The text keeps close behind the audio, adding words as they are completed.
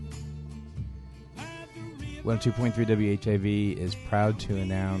102.3 WHIV is proud to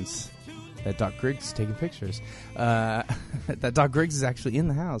announce that Doc Griggs is taking pictures. That Doc Griggs is actually in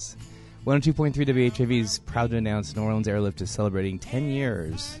the house. 102.3 WHIV is proud to announce New Orleans Airlift is celebrating 10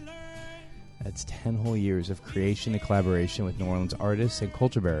 years. That's 10 whole years of creation and collaboration with New Orleans artists and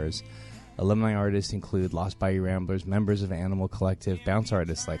culture bearers. Alumni artists include Lost Bayou Ramblers, members of Animal Collective, bounce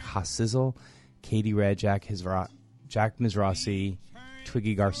artists like Ha Sizzle, Katie Red, Jack Mizrahi,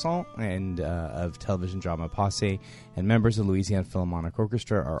 Twiggy Garçon, and of television drama Posse, and members of Louisiana Philharmonic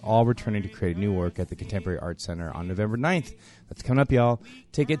Orchestra are all returning to create new work at the Contemporary Arts Center on November 9th. That's coming up, y'all.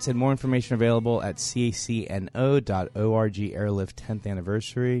 Tickets and more information available at cacno.org. Airlift 10th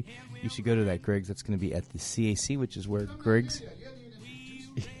anniversary. You should go to that, Griggs. That's going to be at the CAC, which is where Griggs...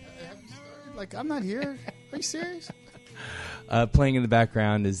 Like, I'm not here. Are you serious? Playing in the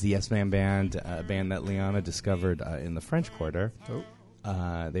background is the Yes Man Band, a band that Liana discovered in the French Quarter. Oh.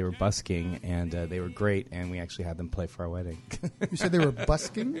 They were busking, and they were great, and we actually had them play for our wedding. You said they were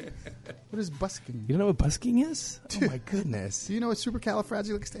busking? What is busking? You don't know what busking is? Oh, my goodness. Do you know what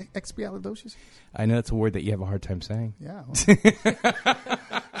supercalifragilisticexpialidocious is? I know it's a word that you have a hard time saying. Yeah. Well.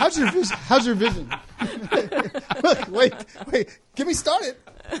 How's your vision? Look, wait. Get me started.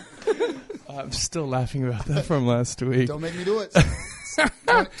 I'm still laughing about that from last week. Don't make me do it.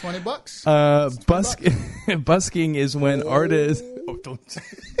 $20. Busking is when artists... Oh, don't...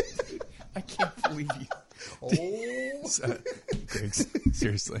 I can't believe you. Griggs,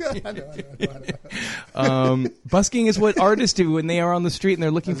 seriously. I know. Busking is what artists do when they are on the street and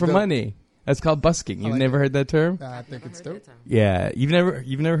they're looking for money. That's called busking. You've never heard that term? I think it's dope. Yeah, you've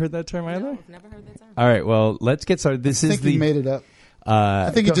never heard that term either? No, I've never heard that term. All right, well, let's get started. I think you made it up. I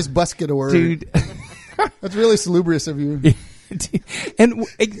think you just busted a word. Dude. That's really salubrious of you. And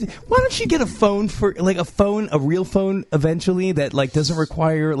why don't you get a phone a real phone eventually that like doesn't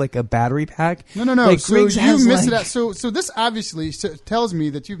require like a battery pack? No. Like, So Griggs you missed it out. So this obviously tells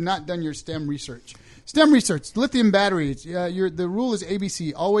me that you've not done your STEM research. STEM research, lithium batteries. The rule is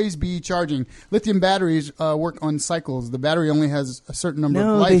ABC, always be charging. Lithium batteries work on cycles. The battery only has a certain number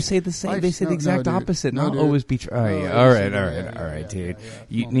of life. No, they say the same. They say the exact opposite. Not always be charging. All right, dude.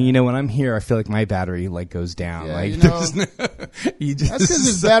 You know, when I'm here, I feel like my battery like goes down. Yeah, like that's because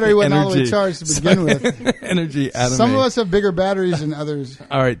this battery wasn't all the way charged to begin with. Energy out of Some me. of us have bigger batteries than others.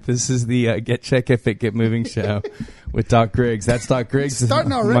 All right, this is the Get Check If It Get Moving show with Doc Griggs. That's Doc Griggs.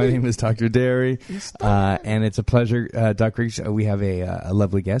 Starting already? My name is Dr. Derry, and it's a pleasure, Doc Griggs. We have a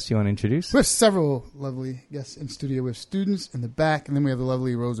lovely guest. You want to introduce? We have several lovely guests in studio. We have students in the back, and then we have the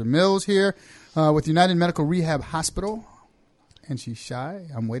lovely Rosa Mills here with United Medical Rehab Hospital. And she's shy.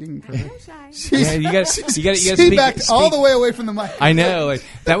 I'm waiting for her. I'm shy. Yeah, you got to she speak. backed all the way away from the mic. I know. Like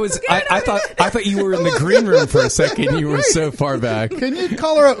that was. I thought you were in the green room for a second. You were so far back. Can you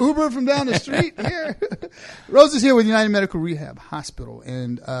call her an Uber from down the street here? Rose is here with United Medical Rehab Hospital,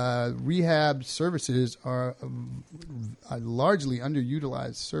 and rehab services are a largely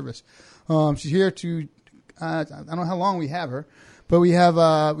underutilized service. She's here to. I don't know how long we have her, but we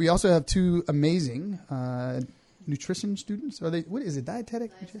also have two amazing. Nutrition students? Are they? What is it? Dietetic?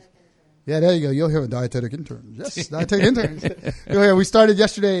 Yeah, there you go. You'll hear a dietetic intern. Yes, dietetic interns. You'll hear. We started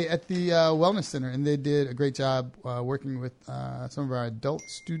yesterday at the Wellness Center, and they did a great job working with some of our adult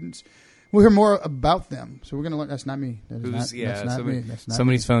students. We'll hear more about them. So we're going to learn. That's not me. That's not me.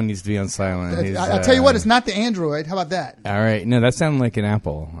 Somebody's phone needs to be on silent. I'll tell you what. It's not the Android. How about that? All right. No, that sounded like an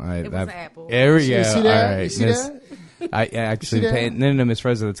Apple. It was an Apple. There we go. You see that? All right. You see that? I actually no, Miss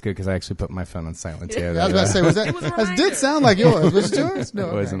Rosa, that's good because I actually put my phone on silent too. I was about to say, was that? That did sound like yours. Was it yours?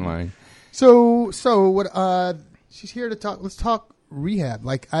 No, it wasn't mine. So what? She's here to talk. Let's talk rehab.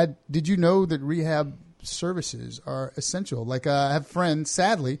 Did you know that rehab services are essential? I have friends.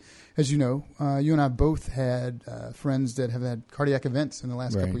 Sadly, as you know, you and I both had friends that have had cardiac events in the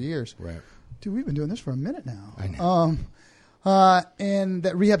last couple of years. Right. Dude, we've been doing this for a minute now. I know. And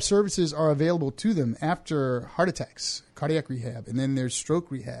that rehab services are available to them after heart attacks, cardiac rehab, and then there's stroke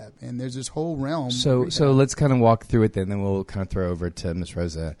rehab, and there's this whole realm. So let's kind of walk through it, then we'll kind of throw over to Ms.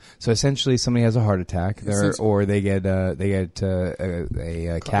 Rosa. So essentially, somebody has a heart attack, or they get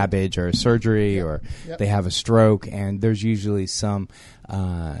a cabbage or a surgery, or they have a stroke, and there's usually some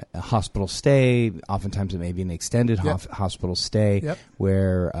a hospital stay. Oftentimes, it may be an extended hospital stay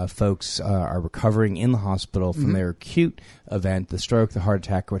where folks are recovering in the hospital from their acute event, the stroke, the heart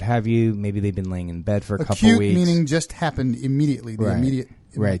attack, what have you. Maybe they've been laying in bed for a couple weeks. Acute meaning just happened immediately. The immediate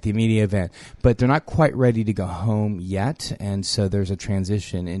Right, the immediate event. But they're not quite ready to go home yet, and so there's a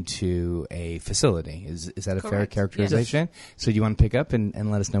transition into a facility. Is that a fair characterization? Yes. So do you want to pick up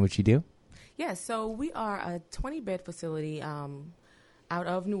and let us know what you do? Yes, so we are a 20-bed facility. out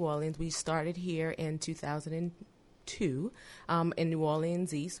of New Orleans. We started here in 2002 in New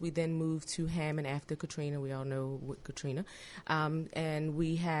Orleans East. We then moved to Hammond after Katrina. We all know what Katrina. And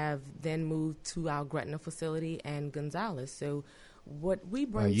we have then moved to our Gretna facility and Gonzales. So what we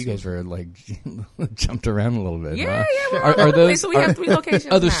bring you guys were like jumped around a little bit. Yeah, huh? yeah. Are those? So we have 3 locations.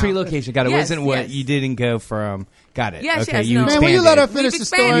 Oh, there's now. 3 locations. Got it. Yes, Wasn't what yes. you didn't go from? Got it. Yes, okay, yes, you no. Man, expanded. will you let her finish the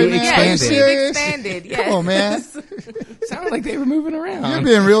story, We've man? expanded. Are you Yes, serious? we've expanded. Yes. Come on, man. Sounded like they were moving around. You're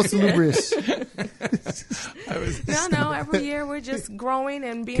being real salubrious. No. Every year we're just growing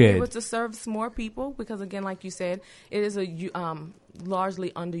and being Good. able to serve more people because, again, like you said, it is a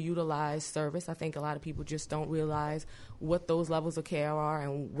largely underutilized service. I think a lot of people just don't realize what those levels of care are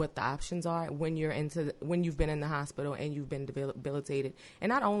and what the options are when you've been in the hospital and you've been debilitated. And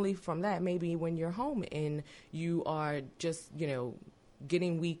not only from that, maybe when you're home and you are just,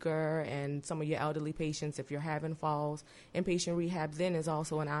 getting weaker, and some of your elderly patients, if you're having falls, inpatient rehab then is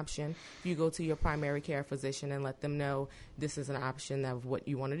also an option. You go to your primary care physician and let them know this is an option of what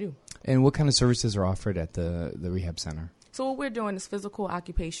you want to do. And what kind of services are offered at the rehab center? So what we're doing is physical,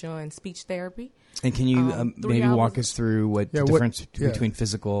 occupational, and speech therapy. And can you 3 maybe hours walk us through what the what- difference yeah. between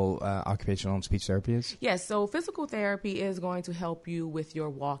physical, occupational, and speech therapy is? Yes, so physical therapy is going to help you with your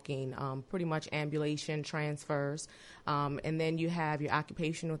walking, pretty much ambulation, transfers. And then you have your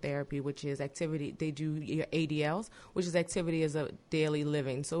occupational therapy, which is activity. They do your ADLs, which is activity as a daily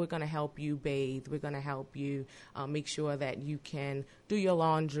living. So we're going to help you bathe. We're going to help you make sure that you can do your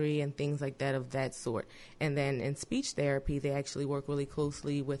laundry and things like that of that sort. And then in speech therapy, they actually work really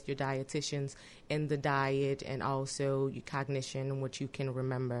closely with your dietitians in the diet and also your cognition and what you can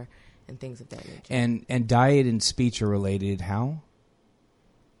remember and things of that nature. And diet and speech are related. How?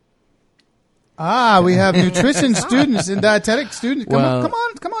 We have nutrition students and dietetic students. Come Well-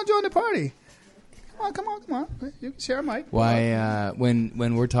 on, join the party. Come on. You can share a mic. Why?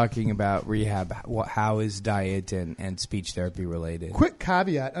 When we're talking about rehab, how is diet and speech therapy related? Quick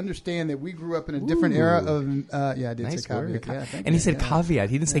caveat: understand that we grew up in a different era of. I did Nice say caveat. word. Yeah, thank And you. he said Yeah. caveat.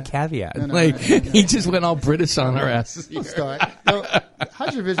 He didn't say caveat. No, like no. he just went all British on our asses. Don't start.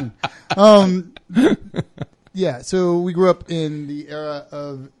 How's your vision? Yeah, so we grew up in the era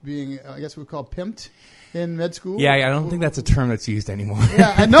of being, I guess we call pimped in med school. Yeah, I don't think that's a term that's used anymore.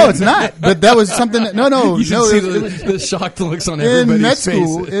 Yeah, I know it's not, but that was something. You should see it was- the shocked looks on in everybody's med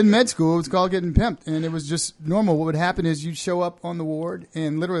face. school, it was called getting pimped, and it was just normal. What would happen is you'd show up on the ward,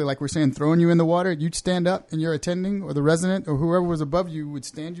 and literally, like we're saying, throwing you in the water. You'd stand up, and your attending or the resident or whoever was above you would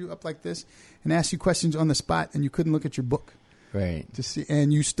stand you up like this and ask you questions on the spot, and you couldn't look at your book Right. to see.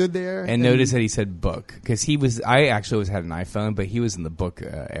 And you stood there And notice that he said book because I actually always had an iPhone, but he was in the book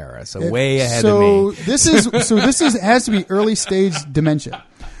era, so way ahead of me. This has to be early stage dementia.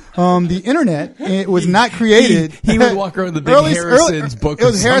 The internet it was not created. He would walk around the big Harrison's book It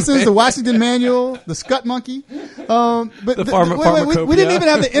was or Harrison's, something. the Washington Manual, the Scut Monkey. But The we didn't even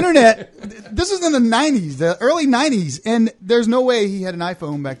have the internet. This was in the 90s, the early 90s, and there's no way he had an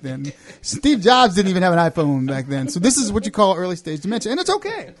iPhone back then. Steve Jobs didn't even have an iPhone back then. So this is what you call early stage dementia, and it's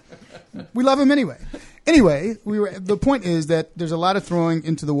okay. We love him anyway. Anyway, the point is that there's a lot of throwing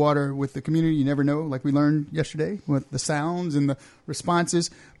into the water with the community. You never know, like we learned yesterday, with the sounds and the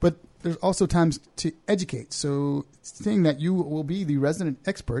responses. But there's also times to educate. So seeing that you will be the resident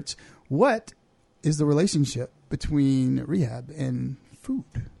experts, what is the relationship between rehab and food?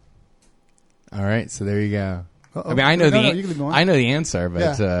 All right, so there you go. Uh-oh. I mean, I know you can leave going. I know the answer,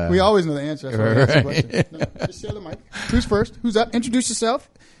 but Yeah, we always know the answer. That's why we ask the question. No, just share the mic. Who's first? Who's up? Introduce yourself.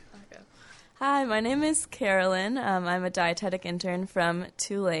 Hi, my name is Carolyn. I'm a dietetic intern from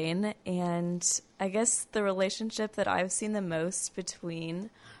Tulane, and I guess the relationship that I've seen the most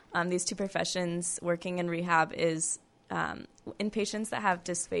between these two professions working in rehab is in patients that have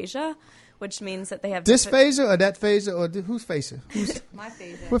dysphagia, which means that they have Dysphagia or that phasia or whose phasia? my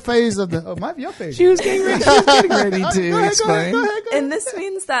phasia. What phase of the? Your phasia. she was getting ready to explain. Go ahead. And this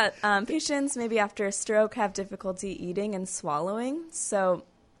means that patients maybe after a stroke have difficulty eating and swallowing. So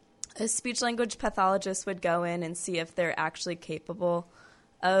a speech-language pathologist would go in and see if they're actually capable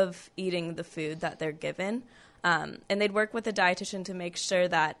of eating the food that they're given. And they'd work with a dietitian to make sure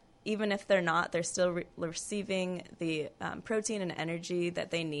that even if they're not, they're still receiving the protein and energy that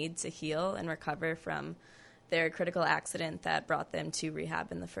they need to heal and recover from their critical accident that brought them to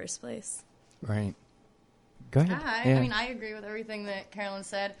rehab in the first place. Right. Go ahead. Hi. Yeah. I mean, I agree with everything that Carolyn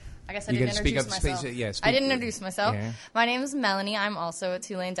said. I guess I You didn't gotta speak introduce up, myself. speak- yeah, I speak- didn't introduce myself. Yeah. My name is Melanie. I'm also a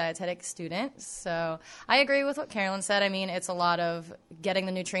Tulane dietetic student. So I agree with what Carolyn said. I mean, it's a lot of getting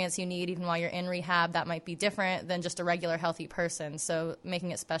the nutrients you need even while you're in rehab. That might be different than just a regular healthy person. So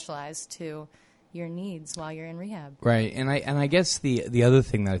making it specialized to your needs while you're in rehab. Right, and I guess the other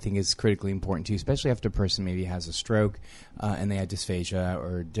thing that I think is critically important too, especially after a person maybe has a stroke and they have dysphagia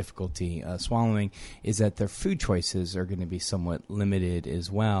or difficulty swallowing, is that their food choices are going to be somewhat limited as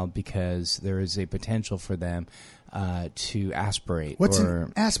well, because there is a potential for them to aspirate. What's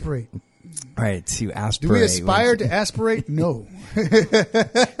an aspirate? Right, to aspirate. Do we aspire to aspirate? No.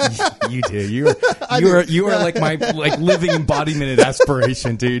 You do. You are like my living embodiment of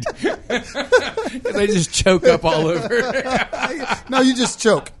aspiration, dude. 'Cause I just choke up all over. No, you just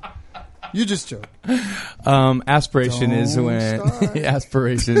choke. You just choke. Aspiration is Don't when start.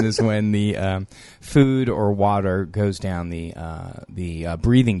 aspiration is when the food or water goes down the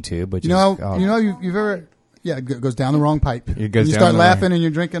breathing tube, which You've ever. Yeah, it goes down the wrong pipe. It goes you down start the laughing wrong- and you're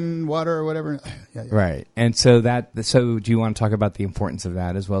drinking water or whatever. Yeah. Right. And so do you want to talk about the importance of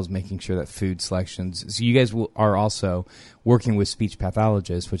that, as well as making sure that food selections, so you guys are also working with speech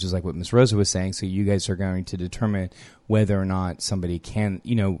pathologists, which is like what Ms. Rosa was saying. So you guys are going to determine whether or not somebody can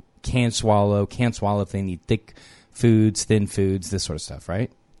swallow if they need thick foods, thin foods, this sort of stuff, right?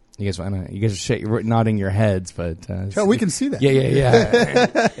 You guys are nodding your heads, but Oh, we can see that.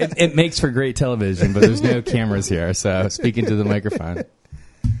 Yeah. It makes for great television, but there's no cameras here, so speaking to the microphone.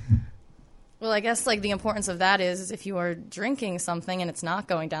 Well, I guess like the importance of that is if you are drinking something and it's not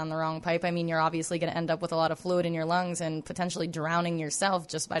going down the wrong pipe, I mean, you're obviously going to end up with a lot of fluid in your lungs and potentially drowning yourself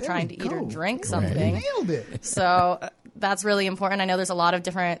just by trying to eat or drink something. Nailed it. So that's really important. I know there's a lot of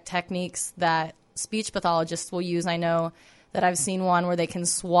different techniques that speech pathologists will use. I know that I've seen one where they can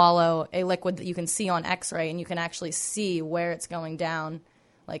swallow a liquid that you can see on x-ray, and you can actually see where it's going down,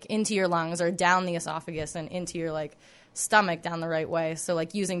 like into your lungs or down the esophagus and into your like stomach down the right way. So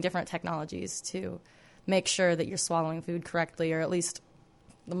like using different technologies to make sure that you're swallowing food correctly, or at least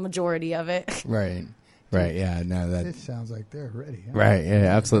the majority of it. Right, yeah, no, It sounds like they're ready. Huh? Right,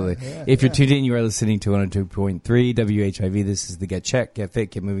 yeah, absolutely. If you're tuned in, you are listening to 102.3 WHIV. This is the Get Checked, Get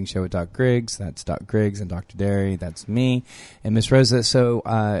Fit, Get Moving show with Doc Griggs. That's Doc Griggs and Dr. Derry. That's me and Miss Rosa. So,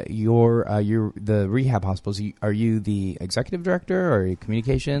 you're the rehab hospitals. Are you the executive director or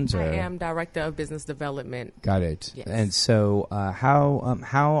communications? Or? I am director of business development. Got it. Yes. And so, how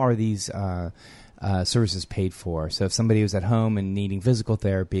are these services paid for? So, if somebody was at home and needing physical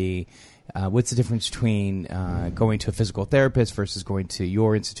therapy, what's the difference between going to a physical therapist versus going to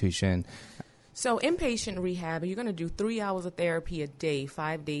your institution? So inpatient rehab, you're going to do 3 hours of therapy a day,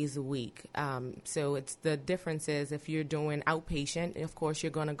 5 days a week. So it's the difference is if you're doing outpatient, of course,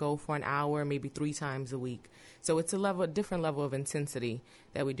 you're going to go for an hour, maybe 3 times a week. So it's a different level of intensity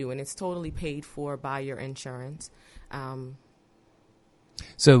that we do, and it's totally paid for by your insurance.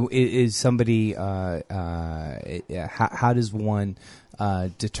 So is somebody, how does one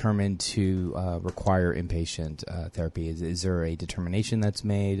determine to require inpatient therapy? Is there a determination that's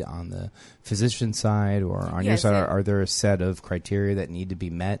made on the physician side or on your Yes, side? Are there a set of criteria that need to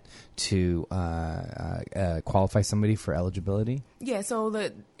be met to qualify somebody for eligibility? Yeah, so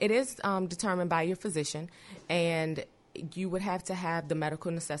it is determined by your physician, and you would have to have the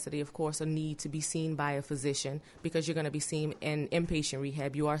medical necessity, of course, a need to be seen by a physician, because you're going to be seen in inpatient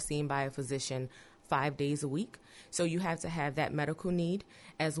rehab. You are seen by a physician 5 days a week. So you have to have that medical need,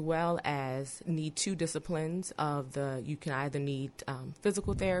 as well as need 2 disciplines you can either need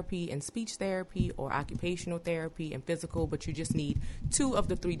physical therapy and speech therapy, or occupational therapy and physical, but you just need 2 of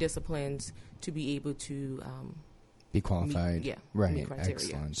the 3 disciplines to be able to Be qualified. meet Right. criteria.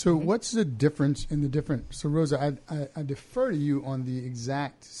 Excellent. So what's the difference in the different? So Rosa, I defer to you on the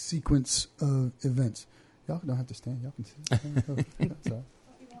exact sequence of events. Y'all don't have to stand. Y'all can sit. That's all.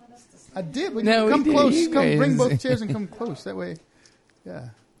 I did, but No, come we did. close. You Come bring guys- both chairs and come close. That way, yeah.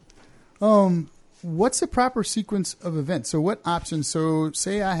 What's the proper sequence of events? So what options? So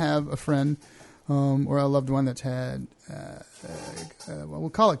say I have a friend or a loved one that's had, we'll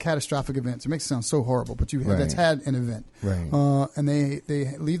call it catastrophic events. It makes it sound so horrible, but that's had an event. Right. And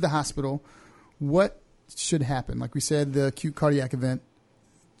they leave the hospital. What should happen? Like we said, the acute cardiac event,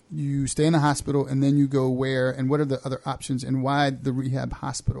 you stay in the hospital, and then you go where, and what are the other options, and why the rehab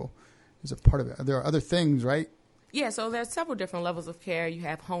hospital is a part of it? There are other things, right? Yeah, so there's several different levels of care. You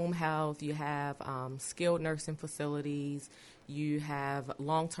have home health, you have skilled nursing facilities, you have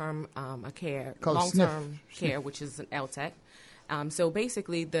long-term care, Called long-term care, which is an LTAC. So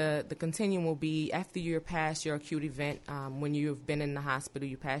basically, the continuum will be after you're past your acute event, when you've been in the hospital,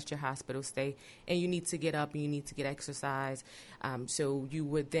 you passed your hospital stay, and you need to get up and you need to get exercise. So you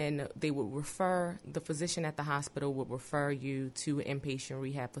would they would refer, the physician at the hospital would refer you to an inpatient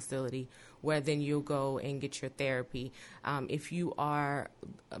rehab facility, where then you'll go and get your therapy. If you are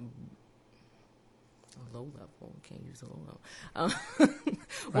low level. Can't use a low level.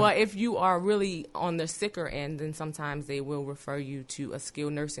 Well, if you are really on the sicker end, then sometimes they will refer you to a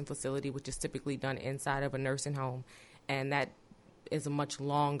skilled nursing facility, which is typically done inside of a nursing home, and that is a much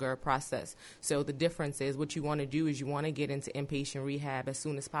longer process. So the difference is what you want to do is you want to get into inpatient rehab as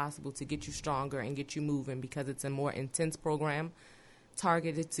soon as possible to get you stronger and get you moving, because it's a more intense program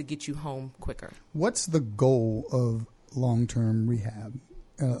targeted to get you home quicker. What's the goal of long-term rehab?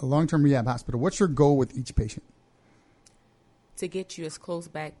 A long-term rehab hospital. What's your goal with each patient? To get you as close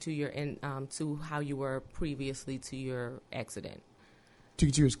back to your to how you were previously to your accident. To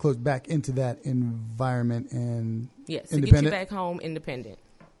get you as close back into that environment and Yes, to independent? get you back home independent.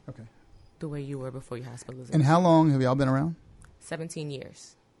 Okay. The way you were before your hospitalization. And how long have y'all been around? 17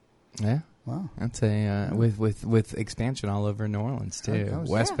 years. Yeah. Wow. I'd say with expansion all over New Orleans too. That was-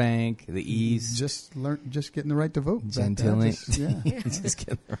 West Bank, the East. Just getting the right to vote. back then. Gentilly. Yeah. Just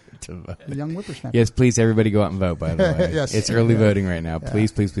get the right to vote. The young whippersnapper. Yes, please, everybody go out and vote, by the way. Yes. It's early Yeah. voting right now. Yeah.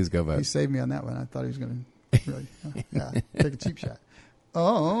 Please, please, please go He vote. saved me on that one. I thought he was going to really take a cheap shot.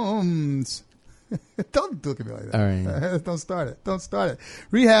 Don't look at me like that. All right. Don't start it. Don't start it.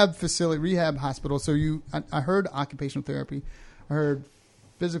 Rehab facility, rehab hospital. So I heard occupational therapy. I heard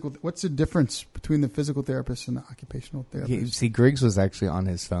physical. What's the difference between the physical therapist and the occupational therapist? See, Griggs was actually on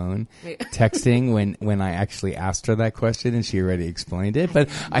his phone Yeah. texting when I actually asked her that question, and she already explained it. But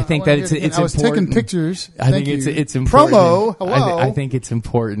I think wanna that hear it it's again. I was important. taking pictures. I Thank think you. it's important. Promo. Hello. I think it's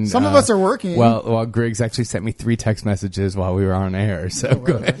important. Some of us are working. Well, Griggs actually sent me 3 text messages while we were on air. So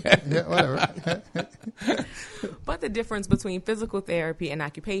go ahead. Yeah, whatever. But the difference between physical therapy and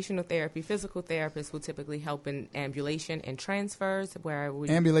occupational therapy, physical therapists will typically help in ambulation and transfers, where we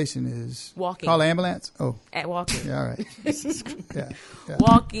Ambulation is Walking. Call ambulance. Oh, at walking. yeah, all right. Yeah.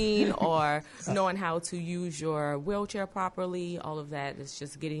 Walking or knowing how to use your wheelchair properly, all of that is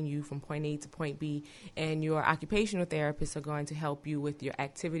just getting you from point A to point B. And your occupational therapists are going to help you with your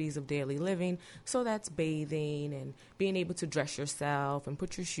activities of daily living. So that's bathing and being able to dress yourself and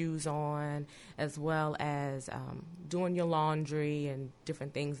put your shoes on, as well as doing your laundry and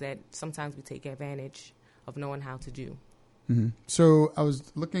different things that sometimes we take advantage of knowing how to do. Mm-hmm. So I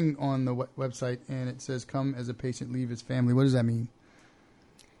was looking on the website, and it says, "Come as a patient, leave as family." What does that mean?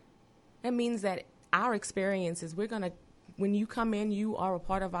 That means that our experience is when you come in, you are a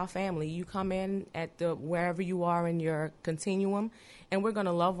part of our family. You come in at wherever you are in your continuum, and we're going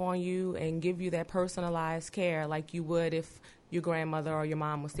to love on you and give you that personalized care like you would if your grandmother or your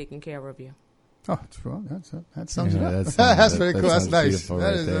mom was taking care of you. Oh, well, that sums it Yeah, up. that sounds- That's that- very that cool. That's sounds nice. beautiful That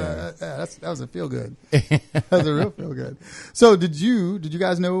right is there. that was a feel good. That was a real feel good. So did you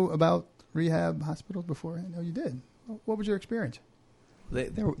guys know about rehab hospitals before? No, you did. What was your experience?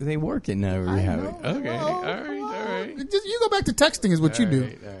 They work in rehab. know. Okay. Well, All right. Just, you go back to texting is what you do.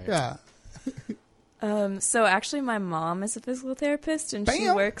 All right. Yeah. So actually, my mom is a physical therapist, and she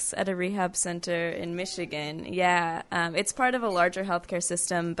Bam. works at a rehab center in Michigan. Yeah, it's part of a larger healthcare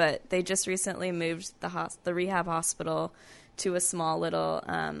system, but they just recently moved the rehab hospital to a small little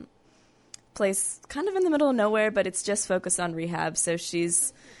place, kind of in the middle of nowhere, but it's just focused on rehab. So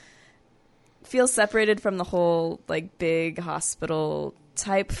feels separated from the whole like big hospital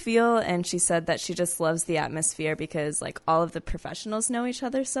type feel, and she said that she just loves the atmosphere because like all of the professionals know each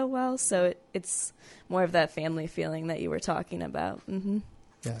other so well, so it's more of that family feeling that you were talking about. Mm-hmm.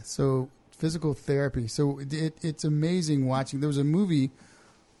 Yeah. So physical therapy. So it's amazing watching. There was a movie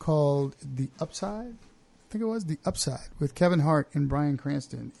called The Upside. I think it was The Upside with Kevin Hart and Bryan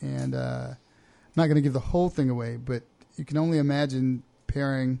Cranston. And I'm not going to give the whole thing away, but you can only imagine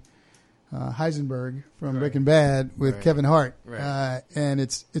pairing Heisenberg from Breaking Bad with Kevin Hart. Right. And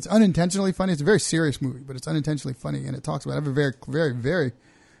it's unintentionally funny. It's a very serious movie, but it's unintentionally funny. And it talks about, I have a very, very, very,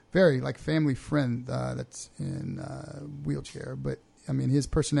 very like family friend that's in a wheelchair. But I mean, his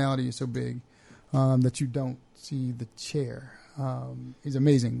personality is so big that you don't see the chair. He's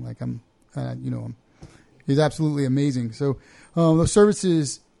amazing. Like he's absolutely amazing. So those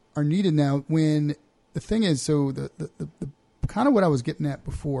services are needed now. When the thing is, so the kind of what I was getting at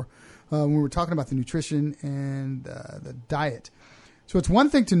before when we were talking about the nutrition and the diet. So it's one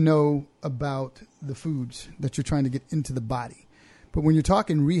thing to know about the foods that you're trying to get into the body. But when you're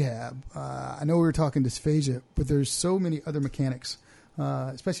talking rehab, I know we were talking dysphagia, but there's so many other mechanics,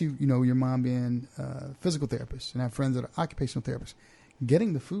 especially, your mom being a physical therapist and I have friends that are occupational therapists,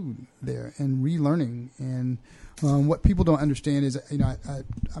 getting the food there and relearning. And what people don't understand is,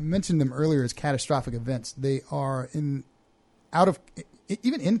 I mentioned them earlier as catastrophic events. They are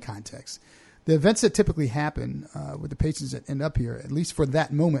even in context. The events that typically happen with the patients that end up here, at least for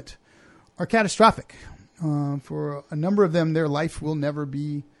that moment, are catastrophic. For a number of them, their life will never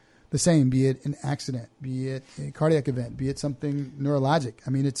be the same, be it an accident, be it a cardiac event, be it something neurologic. I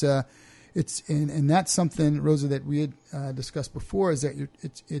mean, and that's something, Rosa, that we had discussed before, is that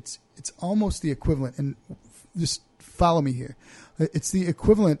it's almost the equivalent, and just follow me here. It's the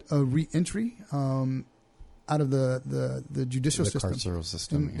equivalent of reentry out of the judicial system. Carceral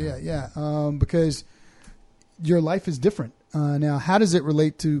system. And, because your life is different. Now, how does it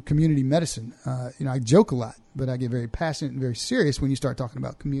relate to community medicine? I joke a lot, but I get very passionate and very serious when you start talking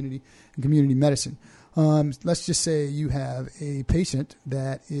about community and community medicine. Let's just say you have a patient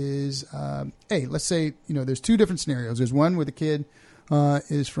that is, let's say, there's two different scenarios. There's one where the kid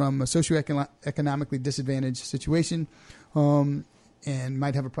is from a socioeconomically disadvantaged situation and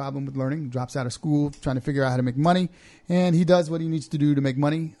might have a problem with learning, drops out of school, trying to figure out how to make money, and he does what he needs to do to make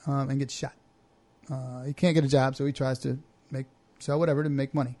money and gets shot. He can't get a job, so he tries to sell whatever to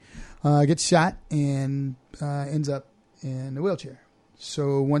make money. Gets shot and ends up in a wheelchair.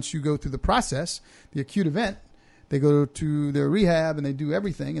 So once you go through the process, the acute event, they go to their rehab and they do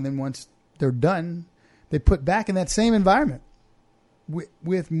everything. And then once they're done, they put back in that same environment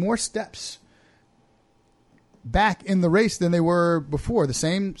with more steps back in the race than they were before. The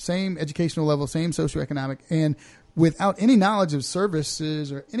same educational level, same socioeconomic, and without any knowledge of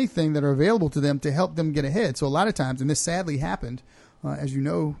services or anything that are available to them to help them get ahead. So a lot of times, and this sadly happened, as you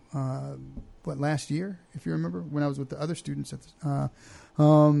know, last year, if you remember, when I was with the other students,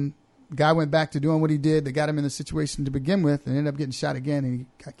 guy went back to doing what he did that got him in the situation to begin with and ended up getting shot again and he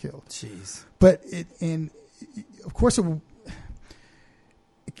got killed. Jeez. But of course,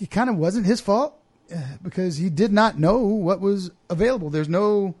 it kind of wasn't his fault because he did not know what was available. There's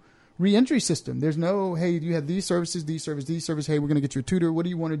no reentry system. There's no, hey, you have these services. Hey, we're going to get you a tutor. What do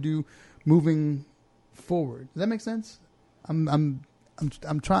you want to do moving forward? Does that make sense? I'm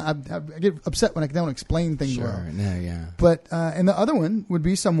trying. I get upset when I don't explain things well. Sure. No, yeah. But and the other one would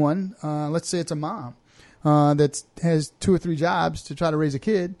be someone. Let's say it's a mom that has 2 or 3 jobs to try to raise a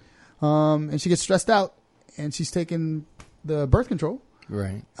kid, and she gets stressed out, and she's taking the birth control,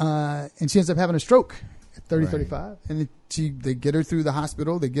 right? And she ends up having a stroke at 30, Right. 35, and they get her through the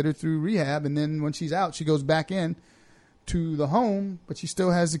hospital, they get her through rehab, and then when she's out, she goes back in to the home, but she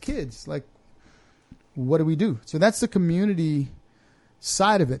still has the kids. Like, what do we do? So that's the community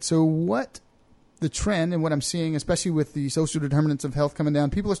side of it. So what the trend and what I'm seeing, especially with the social determinants of health coming down,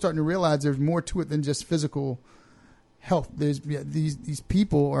 people are starting to realize there's more to it than just physical health. There's these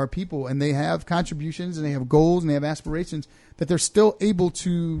people are people, and they have contributions and they have goals and they have aspirations that they're still able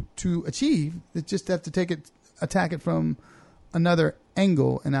to achieve. They just have to attack it from another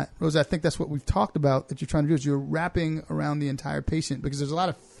angle. And Rosa, I think that's what we've talked about that you're trying to do is you're wrapping around the entire patient, because there's a lot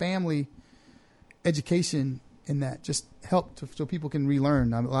of family education in that, just help so people can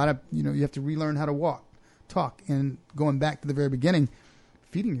relearn. A lot of, you have to relearn how to walk, talk, and going back to the very beginning,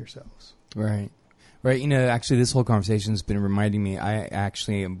 feeding yourselves. Right. Actually, this whole conversation has been reminding me, I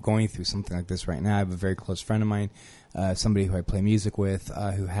actually am going through something like this right now. I have a very close friend of mine, somebody who I play music with,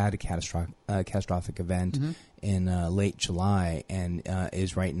 who had a catastrophic event in late July and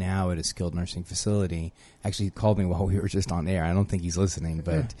is right now at a skilled nursing facility. Actually, he called me while we were just on air. I don't think he's listening,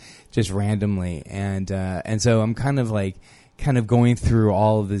 but just randomly. And so I'm kind of going through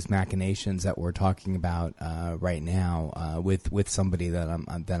all of these machinations that we're talking about right now with somebody that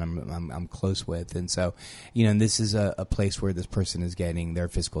I'm close with, and so and this is a place where this person is getting their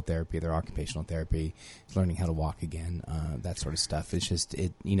physical therapy, their occupational therapy, learning how to walk again, that sort of stuff. It's just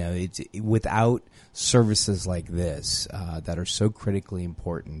it's without services like this that are so critically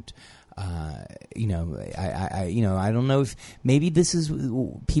important. I don't know if maybe this is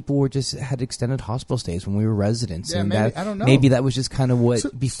people were just had extended hospital stays when we were residents, and maybe, I don't know. Maybe that was just kind of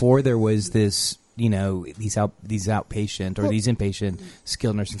what before there was this, these outpatient or these inpatient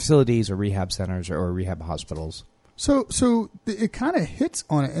skilled nursing facilities or rehab centers or rehab hospitals. So it kind of hits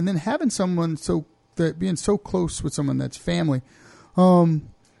on it, and then having someone being so close with someone that's family.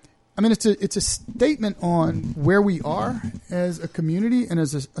 It's a statement on where we are as a community and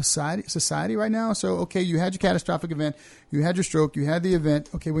as a society right now. So, okay, you had your catastrophic event, you had your stroke, you had the event.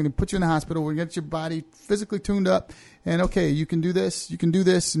 Okay, we're going to put you in the hospital. We're going to get your body physically tuned up. And, okay, you can do this,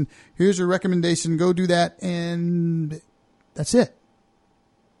 and here's your recommendation. Go do that, and that's it.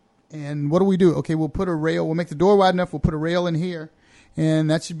 And what do we do? Okay, we'll put a rail. We'll make the door wide enough. We'll put a rail in here,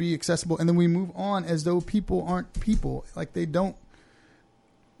 and that should be accessible. And then we move on as though people aren't people. Like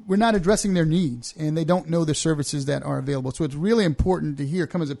we're not addressing their needs, and they don't know the services that are available. So it's really important to hear,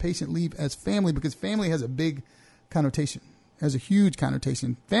 come as a patient, leave as family, because family has a big connotation, has a huge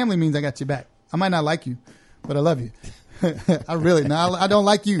connotation. Family means I got your back. I might not like you, but I love you. I don't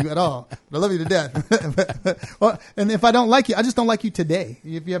like you at all. But I love you to death. Well, and if I don't like you, I just don't like you today.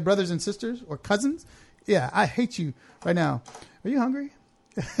 If you have brothers and sisters or cousins, yeah, I hate you right now. Are you hungry?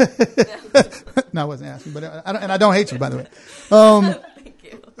 No, I wasn't asking, but I don't hate you, by the way. Thank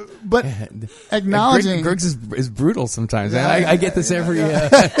you. But acknowledging Griggs is brutal sometimes. I get this every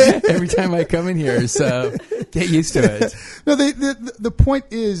time I come in here, so get used to it. No, the point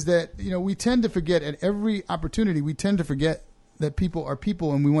is that we tend to forget at every opportunity. We tend to forget that people are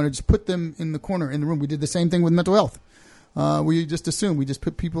people, and we want to just put them in the corner in the room. We did the same thing with mental health. We just assume we just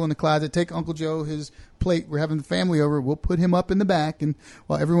put people in the closet. Take Uncle Joe his plate. We're having the family over. We'll put him up in the back, and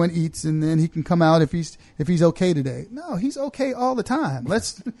while everyone eats, and then he can come out if he's okay today. No, he's okay all the time.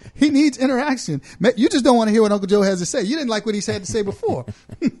 He needs interaction. You just don't want to hear what Uncle Joe has to say. You didn't like what he had to say before.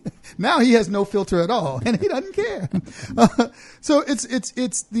 Now he has no filter at all, and he doesn't care. So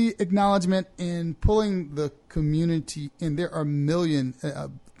it's the acknowledgement in pulling the community in. There are million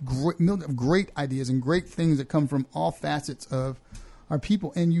of great ideas and great things that come from all facets of our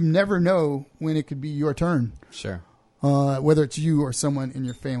people, and you never know when it could be your turn. Sure. Whether it's you or someone in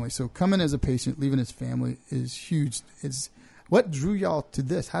your family. So coming as a patient, leaving his family is huge. It's what drew y'all to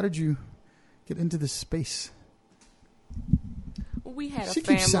this. How did you get into this space? We had a she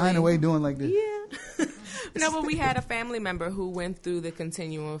family. Keeps shying away doing like this. Yeah. No, but we had a family member who went through the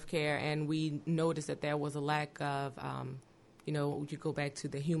continuum of care, and we noticed that there was a lack of you go back to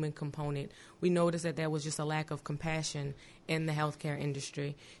the human component. We noticed that there was just a lack of compassion in the healthcare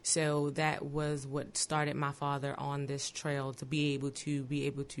industry. So that was what started my father on this trail, to be able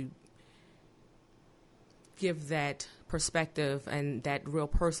to give that perspective and that real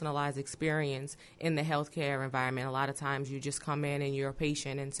personalized experience in the healthcare environment. A lot of times you just come in and you're a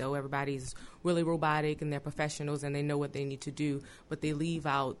patient, and so everybody's really robotic and they're professionals and they know what they need to do, but they leave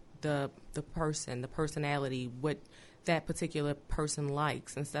out the person, the personality, what that particular person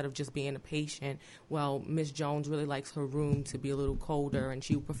likes, instead of just being a patient. Well, Miss Jones really likes her room to be a little colder, and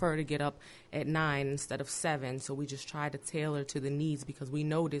she would prefer to get up at 9 instead of 7. So we just tried to tailor to the needs, because we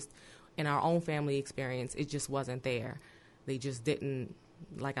noticed in our own family experience it just wasn't there. They just didn't,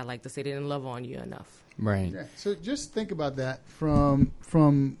 like I like to say, they didn't love on you enough. Right. Yeah. So just think about that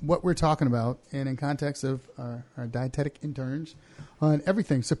from what we're talking about, and in context of our dietetic interns and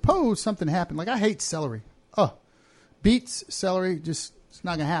everything. Suppose something happened. Like, I hate celery. Beets, celery, just it's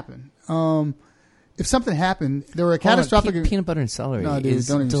not gonna happen. If something happened, there were a catastrophic peanut butter and celery is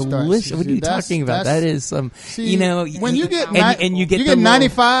don't even delicious. start. What are you talking about? That is some, when you get you get the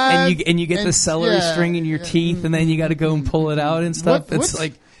 95, and you get the celery string in your teeth, and then you got to go and pull it out and stuff. It's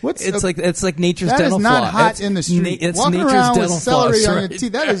like nature's dental floss. That is not hot in the street. It's Walking nature's around dental with celery floss, on right? your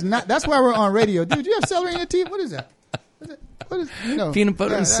teeth. That is not. That's why we're on radio, dude. You have celery in your teeth? What is that? Peanut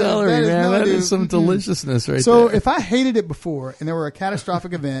butter and celery, man. That is some deliciousness right there. So if I hated it before and there were a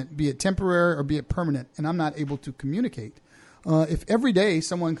catastrophic event, be it temporary or be it permanent, and I'm not able to communicate, if every day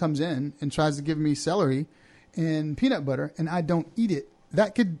someone comes in and tries to give me celery and peanut butter and I don't eat it,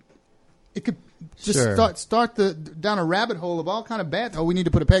 it could just start down a rabbit hole of all kind of bad. We need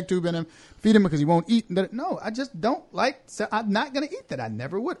to put a peg tube in him, feed him because he won't eat. No, I just don't like. I'm not going to eat that. I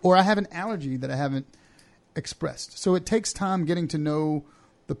never would. Or I have an allergy that I haven't expressed. So it takes time getting to know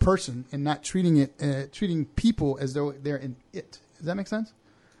the person and not treating people as though they're in it. Does that make sense?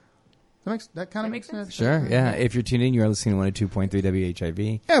 That kind of makes sense. Sure, yeah. If you're tuned in, you are listening to 102.3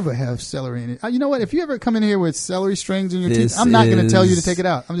 WHIV. Ever have celery in it? You know what? If you ever come in here with celery strings in your teeth, I'm not going to tell you to take it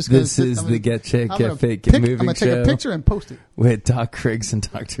out. I'm just going to. This is the Get Check Get Fit Get Moving I'm going to take a picture and post it with Doc Griggs and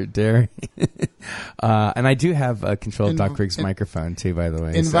Dr. Derry. And I do have control of Doc Griggs' microphone too, by the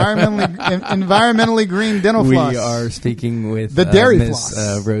way. Environmentally green dental floss. We are speaking with the Dairy Miss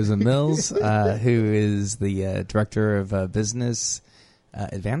floss. Rosa Mills, who is the director of business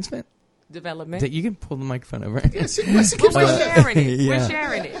advancement. Development. You can pull the microphone over. We're sharing it. Yeah. We're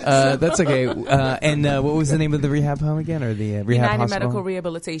sharing it. That's okay. And what was the name of the rehab home again, or the rehab United hospital? Medical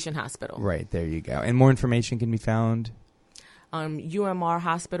Rehabilitation Hospital. Right, there you go. And more information can be found on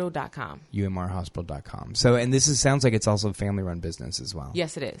umrhospital.com. umrhospital.com. So, and this sounds like it's also a family-run business as well.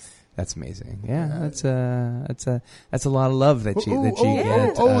 Yes, it is. That's amazing. Yeah, that's a lot of love that you get.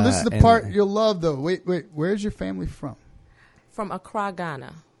 This is the part you'll love, though. Wait, where's your family from? From Accra,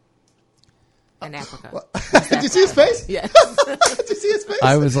 Ghana. In Africa. Did you see his face? Yes. Did you see his face?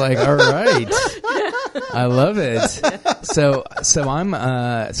 I was like, all right. I love it. So I'm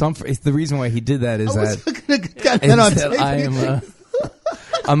the reason why he did that is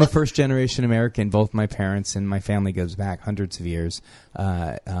I'm a first generation American. Both my parents and my family goes back hundreds of years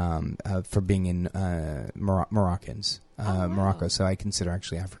for being in Moroccans, Morocco. So I consider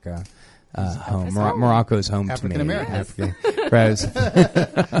actually Africa home. Morocco's home to me. African American. African. Whereas,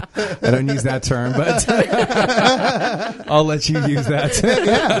 I don't use that term, but I'll let you use that.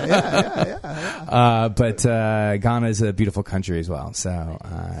 But Ghana is a beautiful country as well. So,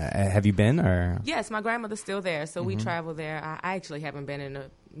 have you been? Or Yes, my grandmother's still there, so we travel there. I actually haven't been in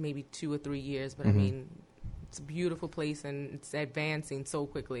maybe 2 or 3 years, but I mean, it's a beautiful place and it's advancing so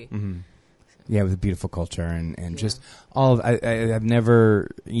quickly. Yeah, with a beautiful culture and just all of, I've never,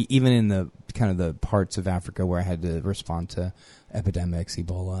 even in the kind of the parts of Africa where I had to respond to epidemics,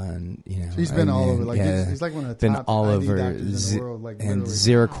 Ebola, and So he's been all over. Like he's like one of the top all ID over doctors in the world. Like and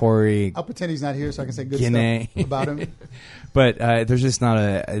literally. Zirikori. I'll pretend he's not here so I can say good Guinea. stuff about him. But there's just not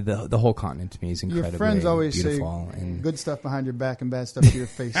the whole continent to me is incredibly Your friends always say beautiful and good stuff behind your back and bad stuff to your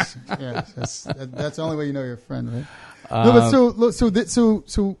face. Yeah, that's the only way you know you're a friend, right? No, but I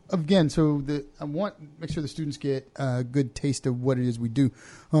want to make sure the students get a good taste of what it is we do.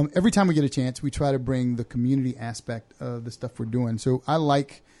 Every time we get a chance, we try to bring the community aspect of the stuff we're doing. So I love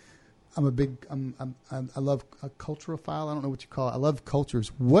a culturophile. I don't know what you call it. I love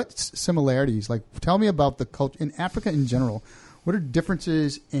cultures. What similarities? Like, tell me about the culture in Africa in general. What are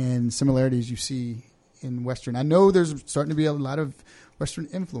differences and similarities you see in Western? I know there's starting to be a lot of Western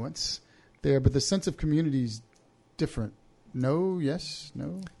influence there, but the sense of community is different. No, yes,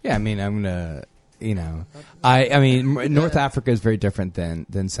 no. yeah, I mean, I'm gonna, I mean, North Africa is very different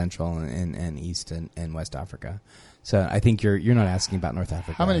than Central and East and West Africa. So I think you're not asking about North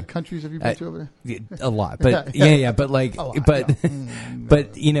Africa. How many countries have you been to over there? A lot, but but like,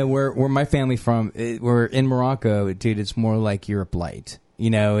 but where my family from, we're in Morocco, dude. It's more like Europe light.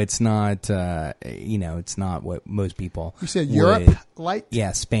 It's not. It's not what most people. You said would. Europe light.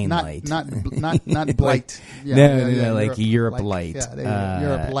 Yeah, Spain light. Not blight. No, like Europe light. Yeah,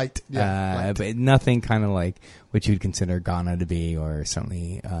 Europe light. Yeah, light. But nothing kind of like what you'd consider Ghana to be, or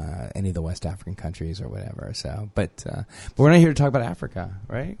certainly any of the West African countries or whatever. So, but we're not here to talk about Africa,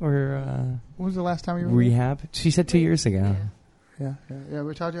 right? We're when was the last time you were rehab? She said 2 years ago. Yeah.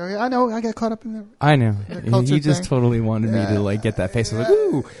 We're talking. I know. I got caught up in there. I know. He just totally wanted me to like get that face. I was like,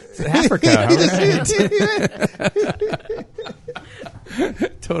 "Ooh, it's Africa!" All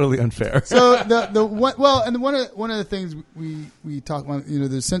right. Totally unfair. So one of the things we talk about,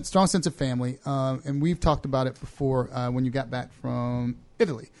 the strong sense of family, and we've talked about it before when you got back from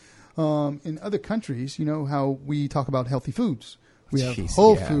Italy. In other countries, how we talk about healthy foods. We have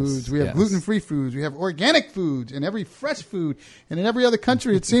whole foods. We have gluten-free foods. We have organic foods, and every fresh food. And in every other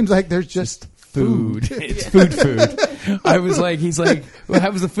country, it seems like there's just food. It's food. I was like, he's like, well, how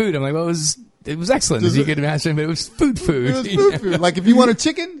was the food? I'm like, well, it was excellent, as you could imagine, but it was food. It was food. Like, if you want a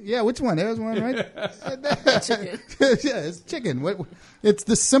chicken, which one? There's one, right? Chicken. It's chicken. It's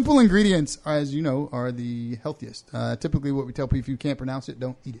the simple ingredients, as you know, are the healthiest. Typically, what we tell people, if you can't pronounce it,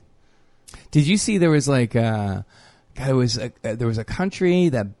 don't eat it. Did you see there was like... there was a country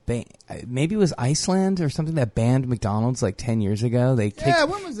that maybe it was Iceland or something that banned McDonald's like 10 years ago. When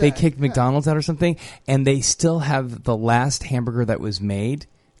was that? They kicked McDonald's out or something, and they still have the last hamburger that was made.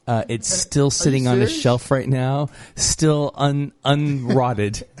 It's still sitting on the shelf right now, still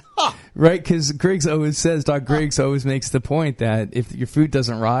unrotted. Right? Because Griggs always says, Doc Griggs always makes the point that if your food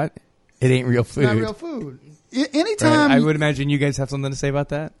doesn't rot, it ain't real food. It's not real food. Anytime. Right? I would imagine you guys have something to say about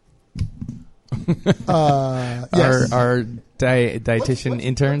that. Yes. Our dietitian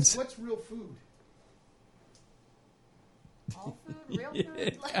interns. What's real food? All food, real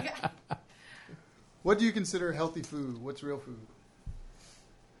food. What do you consider healthy food? What's real food?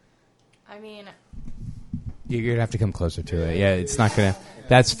 I mean, you're gonna have to come closer to it. Yeah, it's not gonna.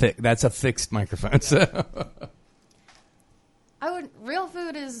 That's a fixed microphone. So real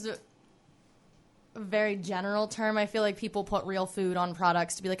food is a very general term. I feel like people put real food on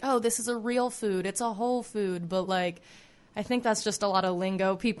products to be like, oh, this is a real food. It's a whole food. But like, I think that's just a lot of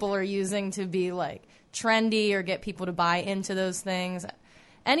lingo people are using to be like trendy or get people to buy into those things.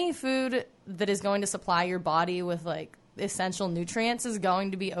 Any food that is going to supply your body with like essential nutrients is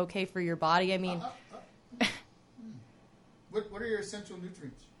going to be okay for your body. I mean, what are your essential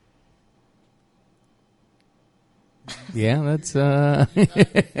nutrients? Yeah, that's. We're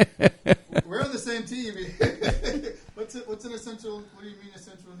on the same team. What's an essential? What do you mean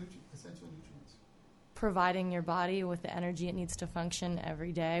essential nutrients? Providing your body with the energy it needs to function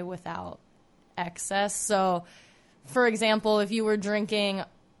every day without excess. So, for example, if you were drinking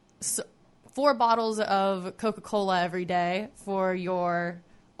 4 bottles of Coca-Cola every day for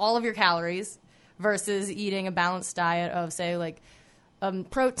all of your calories versus eating a balanced diet of, say, like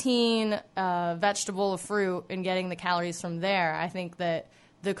protein, vegetable, fruit, and getting the calories from there, I think that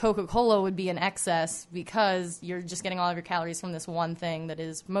the Coca-Cola would be in excess because you're just getting all of your calories from this one thing that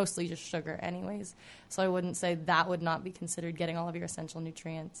is mostly just sugar anyways. So I wouldn't say that would not be considered getting all of your essential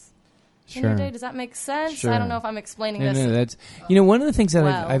nutrients. In your day. Does that make sense? Sure. I don't know if I'm explaining this. No, that's one of the things that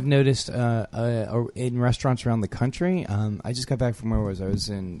well. I've noticed in restaurants around the country. I just got back from where I was. I was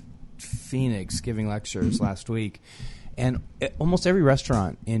in Phoenix giving lectures last week, and almost every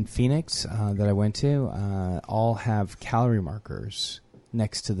restaurant in Phoenix that I went to all have calorie markers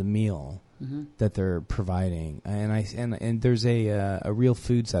next to the meal that they're providing. And there's a Real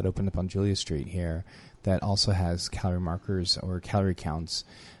Foods that opened up on Julia Street here that also has calorie markers or calorie counts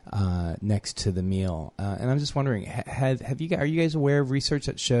next to the meal. And I'm just wondering, are you guys aware of research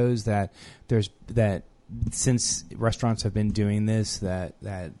that shows that that since restaurants have been doing this,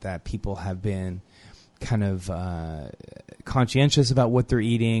 that people have been kind of conscientious about what they're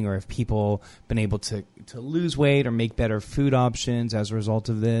eating, or if people been able to lose weight or make better food options as a result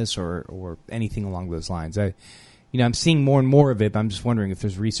of this, or anything along those lines? I'm seeing more and more of it, but I'm just wondering if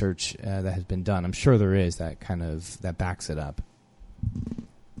there's research that has been done. I'm sure there is that backs it up.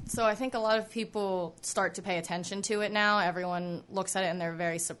 So I think a lot of people start to pay attention to it now. Everyone looks at it and they're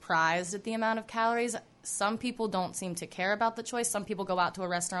very surprised at the amount of calories. Some people don't seem to care about the choice. Some people go out to a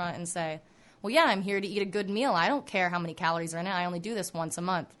restaurant and say, well, yeah, I'm here to eat a good meal. I don't care how many calories are in it. I only do this once a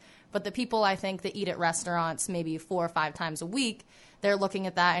month. But the people I think that eat at restaurants maybe 4 or 5 times a week, they're looking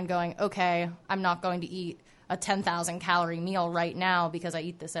at that and going, okay, I'm not going to eat a 10,000 calorie meal right now because I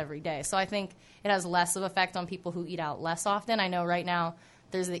eat this every day. So I think it has less of an effect on people who eat out less often. I know right now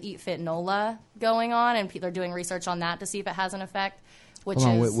there's the Eat Fit NOLA going on, and people are doing research on that to see if it has an effect. What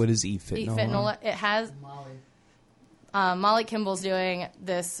is Eat Fit NOLA? Eat Fit NOLA. It has Molly Kimball's doing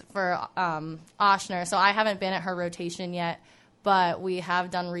this for Ochsner, so I haven't been at her rotation yet, but we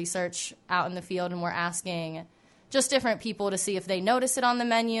have done research out in the field, and we're asking just different people to see if they notice it on the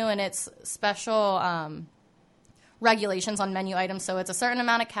menu, and it's special regulations on menu items. So it's a certain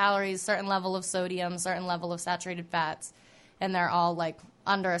amount of calories, certain level of sodium, certain level of saturated fats, and they're all like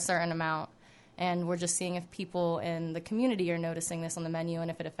under a certain amount. And we're just seeing if people in the community are noticing this on the menu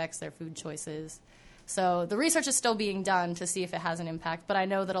and if it affects their food choices. So the research is still being done to see if it has an impact. But I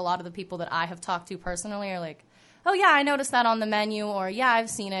know that a lot of the people that I have talked to personally are like, oh, yeah, I noticed that on the menu, or, yeah,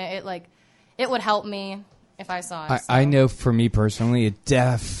 I've seen it. It would help me if I saw it. I know for me personally, it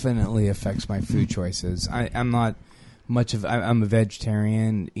definitely affects my food choices. I'm not much of... I'm a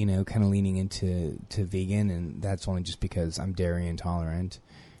vegetarian, kind of leaning into vegan, and that's only just because I'm dairy intolerant.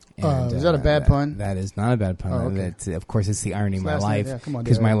 And, is that a bad pun? That is not a bad pun. Oh, okay. Of course, it's the irony of my life,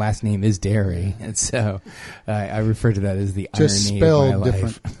 because my last name is Dairy, and so I refer to that as the just irony of my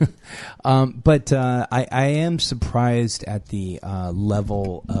different. life. But I am surprised at the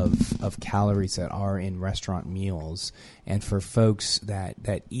level of calories that are in restaurant meals, and for folks that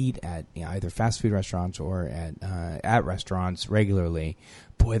eat at either fast food restaurants or at restaurants regularly.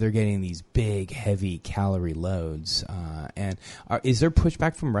 Boy, they're getting these big, heavy calorie loads. Is there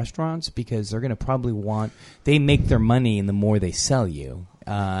pushback from restaurants? Because they're going to probably they make their money in the more they sell you.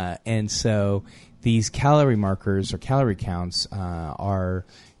 And so these calorie markers or calorie counts are,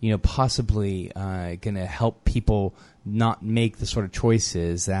 possibly going to help people not make the sort of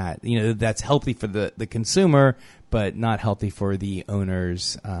choices that, that's healthy for the consumer, but not healthy for the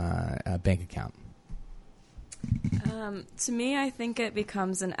owner's bank account. To me, I think it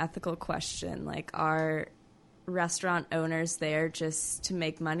becomes an ethical question. Like, are restaurant owners there just to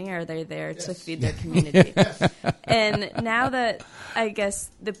make money, or are they there to feed their community? And now that I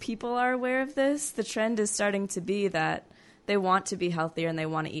guess the people are aware of this, the trend is starting to be that they want to be healthier and they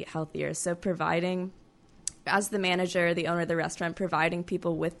want to eat healthier. So providing, as the manager, the owner of the restaurant, providing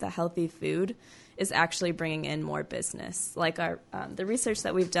people with the healthy food is actually bringing in more business. Like the research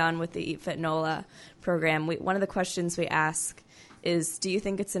that we've done with the Eat Fit NOLA program, one of the questions we ask is, do you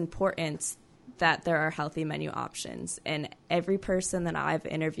think it's important that there are healthy menu options? And every person that I've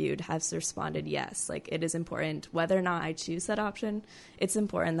interviewed has responded yes. Like, it is important. Whether or not I choose that option, it's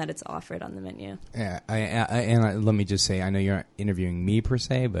important that it's offered on the menu. Yeah, let me just say, I know you're not interviewing me per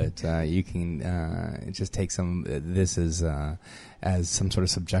se, but you can just take this as some sort of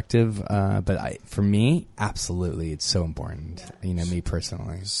subjective. But for me, absolutely, it's so important. Me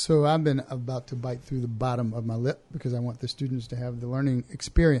personally. So I've been about to bite through the bottom of my lip because I want the students to have the learning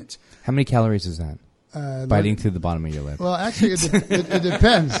experience. How many calories is that? Biting through the bottom of your lip. Well, actually, it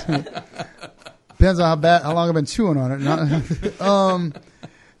depends. Depends on how long I've been chewing on it.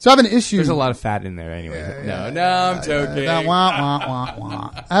 So I have an issue. There's a lot of fat in there anyway. I'm joking.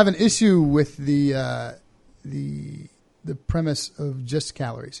 I have an issue with the premise of just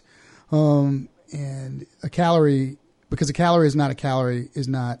calories. And a calorie because a calorie is not a calorie is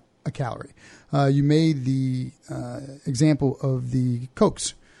not a calorie. You made the example of the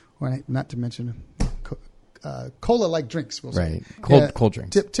Cokes, not to mention cola-like drinks. We'll say. Right, cold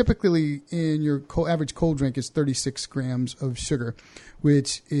drinks. Typically, in your average cold drink is 36 grams of sugar,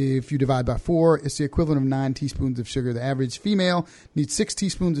 which if you divide by 4, it's the equivalent of 9 teaspoons of sugar. The average female needs 6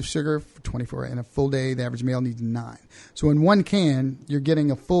 teaspoons of sugar for 24 in a full day. The average male needs 9. So in one can, you're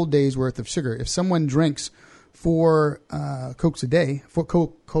getting a full day's worth of sugar. If someone drinks 4 Cokes a day, 4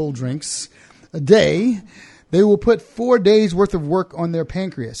 cold drinks a day, they will put 4 days worth of work on their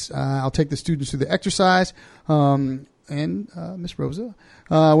pancreas. I'll take the students through the exercise. And Miss Rosa,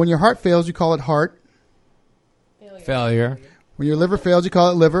 when your heart fails, you call it heart. Failure. When your liver fails, you call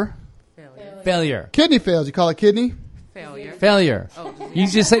it liver. Failure. Kidney fails, you call it kidney. Failure. You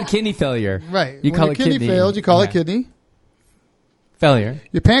just said kidney failure. Right. You when call your it kidney fails, you call it kidney. Failure.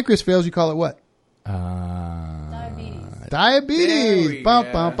 Your pancreas fails, you call it what? Diabetes. Bum,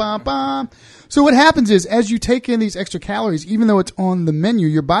 bum, bum, bum. So what happens is, as you take in these extra calories, even though it's on the menu,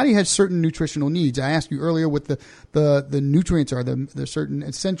 your body has certain nutritional needs. I asked you earlier what the nutrients are, the certain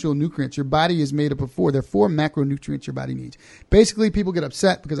essential nutrients. Your body is made up of 4. There are 4 macronutrients your body needs. Basically, people get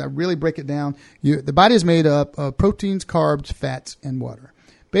upset because I really break it down. The body is made up of proteins, carbs, fats, and water.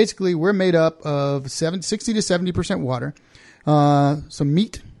 Basically, we're made up of 60 to 70% water, some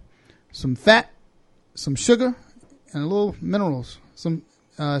meat, some fat, some sugar, and a little minerals, some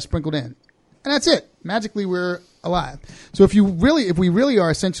sprinkled in. And that's it. Magically, we're alive. So if we really are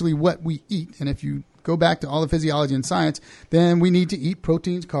essentially what we eat, and if you go back to all the physiology and science, then we need to eat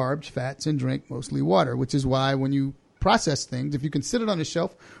proteins, carbs, fats, and drink mostly water, which is why when you process things, if you can sit it on the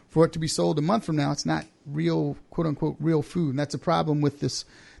shelf for it to be sold a month from now, it's not real, quote unquote, real food. And that's a problem with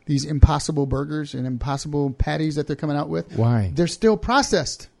these Impossible burgers and Impossible patties that they're coming out with. Why? They're still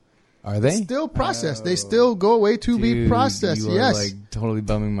processed. Are they? Still processed. They still go away to be processed. You yes. are like totally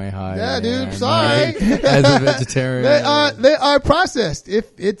bumming my high. Yeah, dude. man. Sorry. Like, as a vegetarian, they are processed.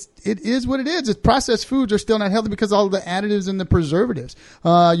 It is what it is. It's processed foods are still not healthy because of all the additives and the preservatives.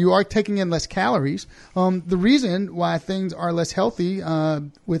 You are taking in less calories. The reason why things are less healthy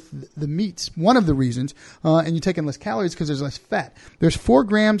with the meats, one of the reasons, and you take in less calories because there's less fat. There's 4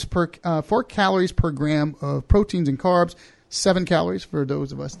 calories per gram of proteins and carbs. 7 calories for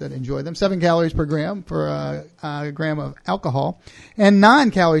those of us that enjoy them. 7 calories per gram for a gram of alcohol, and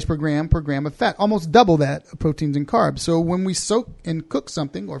 9 calories per gram of fat. Almost double that of proteins and carbs. So when we soak and cook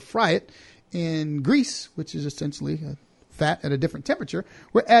something or fry it in grease, which is essentially fat at a different temperature,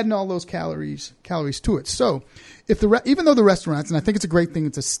 we're adding all those calories to it. So even though the restaurants, and I think it's a great thing,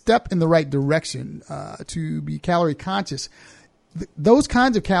 it's a step in the right direction to be calorie conscious. Those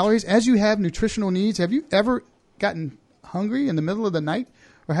kinds of calories, as you have nutritional needs, have you ever gotten hungry in the middle of the night,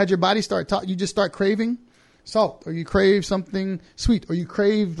 or had your body you just start craving salt, or you crave something sweet, or you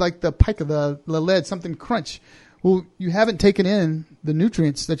crave like the pica, the lead, something crunch? Well, you haven't taken in the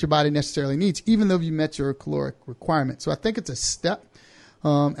nutrients that your body necessarily needs, even though you met your caloric requirement. So I think it's a step.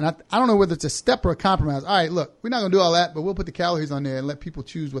 And I don't know whether it's a step or a compromise. All right, look, we're not going to do all that, but we'll put the calories on there and let people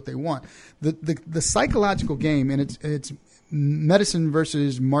choose what they want. The psychological game, and it's medicine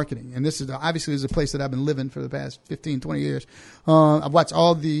versus marketing. And this is obviously a place that I've been living for the past 15, 20 years. I've watched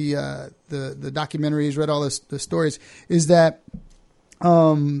all the documentaries, read all the stories, is that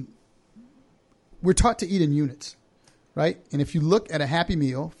we're taught to eat in units, right? And if you look at a Happy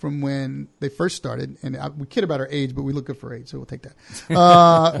Meal from when they first started, and we kid about our age, but we look good for age, so we'll take that.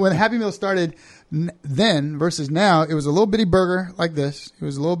 When Happy Meal started then versus now, it was a little bitty burger like this. It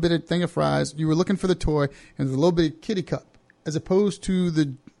was a little bitty thing of fries. You were looking for the toy, and it was a little bitty kiddie cup. As opposed to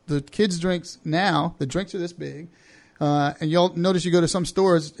the kids' drinks now, the drinks are this big. And you'll notice you go to some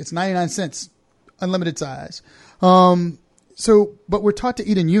stores, it's 99 cents, unlimited size. But we're taught to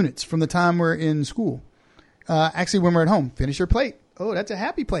eat in units from the time we're in school. Actually, when we're at home, finish your plate. Oh, that's a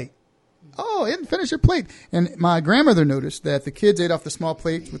happy plate. Oh, and finish your plate. And my grandmother noticed that the kids ate off the small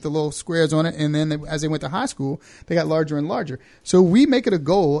plates with the little squares on it, and then as they went to high school, they got larger and larger. So we make it a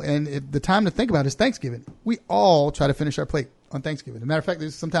goal, and the time to think about it is Thanksgiving. We all try to finish our plate on Thanksgiving. As a matter of fact,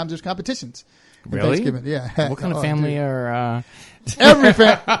 sometimes there's competitions. Really? Thanksgiving, yeah. What kind of family are... Every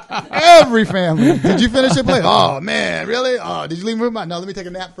family. Did you finish your plate? Oh, man, really? Oh, did you leave room? No, let me take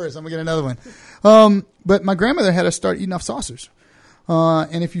a nap first. I'm going to get another one. But my grandmother had us start eating off saucers.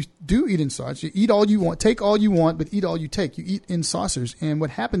 And if you do eat in sauce, you eat all you want, take all you want, but eat all you take. You eat in saucers. And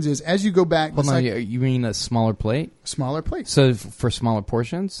what happens is, as you go back, Hold on, you mean a smaller plate? smaller plates, So for smaller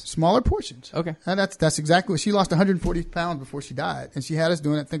portions? smaller portions. Okay. And that's exactly what she lost 140 pounds before she died. And she had us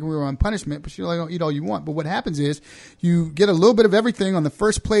doing it thinking we were on punishment, but she was like, don't eat all you want. But what happens is you get a little bit of everything on the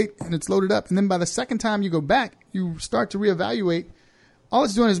first plate and it's loaded up. And then by the second time you go back, you start to reevaluate. All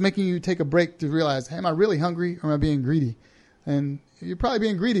it's doing is making you take a break to realize, hey, am I really hungry or am I being greedy? And you're probably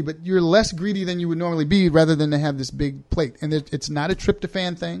being greedy, but you're less greedy than you would normally be rather than to have this big plate. And it's not a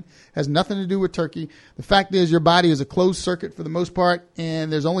tryptophan thing. It has nothing to do with turkey. The fact is your body is a closed circuit for the most part,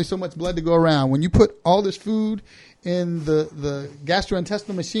 and there's only so much blood to go around. When you put all this food in the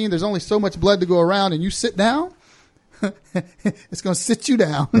gastrointestinal machine, there's only so much blood to go around, and you sit down, it's going to sit you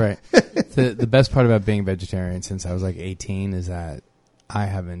down. Right. The best part about being vegetarian since I was like 18 is that I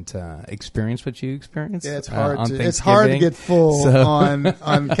haven't experienced what you experienced. Yeah, it's hard. On It's hard to get full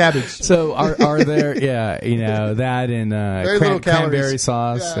on cabbage. So are there? Yeah, that and little cranberry calories.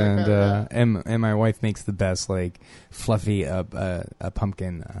 sauce, Yeah, and my wife makes the best like fluffy a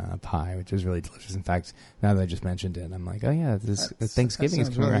pumpkin pie, which is really delicious. In fact, now that I just mentioned it, I'm like, oh yeah, Thanksgiving is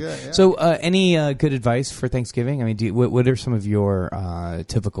sounds coming really around. good, yeah. So any good advice for Thanksgiving? I mean, what are some of your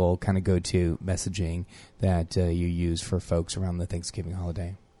typical kind of go-to messaging that you use for folks around the Thanksgiving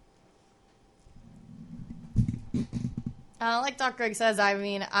holiday? Like Doc Griggs says, I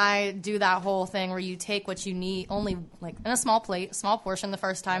mean, I do that whole thing where you take what you need, only like in a small plate, small portion the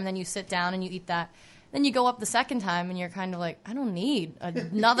first time, then you sit down and you eat that. Then you go up the second time and you're kind of like, I don't need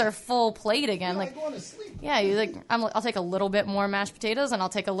another full plate again. You're like going to sleep. Yeah, I'll take a little bit more mashed potatoes and I'll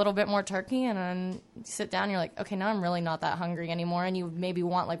take a little bit more turkey, and then you sit down and you're like, okay, now I'm really not that hungry anymore, and you maybe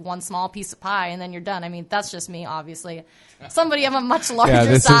want like one small piece of pie and then you're done. I mean, that's just me, obviously. Somebody of a much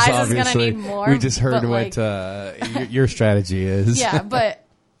larger size is going to need more. We just heard but, what your strategy is. Yeah, but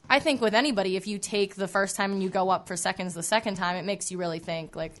I think with anybody, if you take the first time and you go up for seconds the second time, it makes you really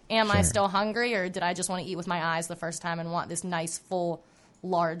think, like, am I still hungry, or did I just want to eat with my eyes the first time and want this nice, full,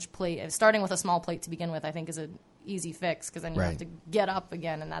 large plate? Starting with a small plate to begin with, I think, is an easy fix, because then you have to get up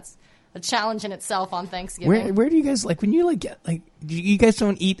again, and that's a challenge in itself on Thanksgiving. Where do you guys, like, when you, like, get, like, you guys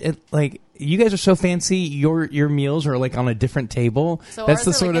don't eat at, like, you guys are so fancy, your meals are, like, on a different table. So that's ours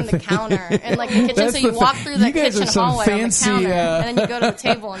the are, sort like, of in the counter, and, like, the kitchen, so you walk through the kitchen hallway fancy, on the counter, and then you go to the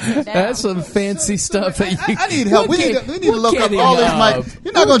table and sit down. That's some fancy stuff that you... I need help. We need to look up all this.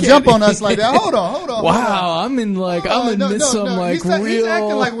 You're not going to jump on us like that. Hold on. Wow, I'm in real... He's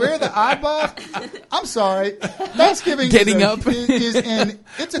acting like we're the eyeballs. I'm sorry. Thanksgiving Getting up.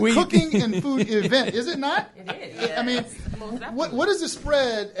 It's a cooking and food event, is it not? It is. Yeah. I mean, what is the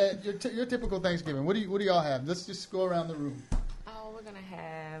spread at your typical Thanksgiving? What do y'all have? Let's just go around the room. Oh, we're gonna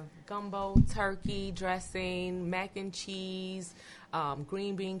have gumbo, turkey dressing, mac and cheese,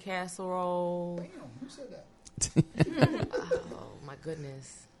 green bean casserole. Damn, who said that? Oh my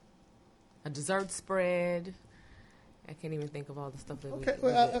goodness, a dessert spread. I can't even think of all the stuff that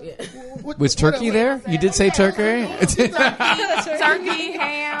we Was turkey there? You did say turkey? turkey,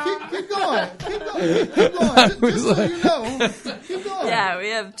 ham. Keep going. Just so you know. Keep going. Yeah, we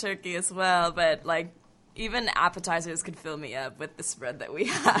have turkey as well, but like even appetizers could fill me up with the spread that we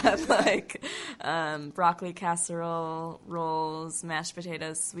have, like broccoli casserole, rolls, mashed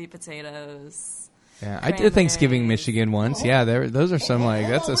potatoes, sweet potatoes. Yeah, I did Thanksgiving Michigan once. Yeah, those are some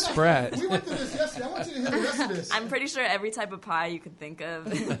that's a spread. We went through this yesterday. I want you to hear the rest of this. I'm pretty sure every type of pie you could think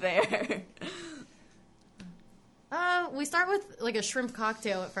of is there. We start with like a shrimp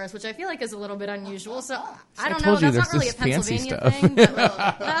cocktail at first, which I feel like is a little bit unusual. So I don't know. told you That's not there's really a this fancy Pennsylvania stuff. thing,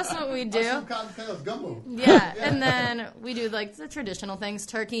 but that's what we do. Some cocktails, gumbo. Yeah, and then we do like the traditional things: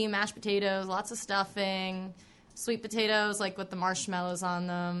 turkey, mashed potatoes, lots of stuffing, sweet potatoes like with the marshmallows on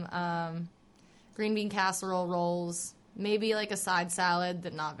them, green bean casserole rolls. Maybe like a side salad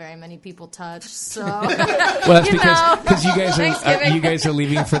that not very many people touch. So, well, that's because you guys are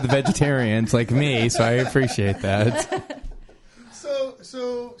leaving for the vegetarians like me, so I appreciate that. So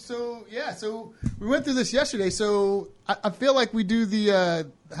we went through this yesterday. So I feel like we do the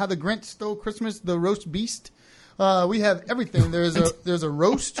how the Grinch stole Christmas, the roast beast. We have everything. There's a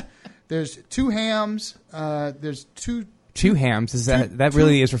roast. There's 2 hams. There's two hams. Is that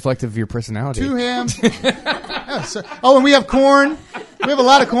really is reflective of your personality? 2 hams. And we have corn. We have a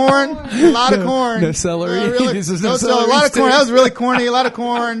lot of corn. No celery. Really, This is no celery a lot of corn. sticks. That was really corny. A lot of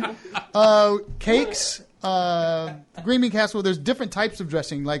corn. Cakes. Green bean casserole. There's different types of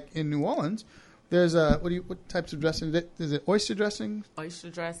dressing. Like in New Orleans, there's what types of dressing? Is it oyster dressing? Oyster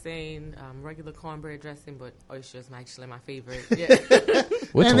dressing, regular cornbread dressing, but oyster is actually my favorite. Yeah.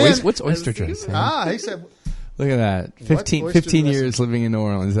 What's oyster dressing? He said. Look at that. What's 15 oyster years living in New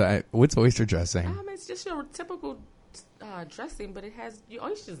Orleans. What's oyster dressing? It's just your typical dressing, but it has your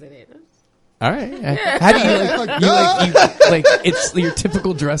oysters in it. All right. How do you it's your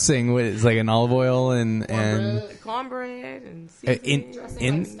typical dressing. What is like an olive oil and cornbread and stuffing.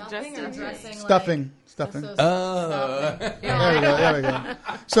 Oh. There we go.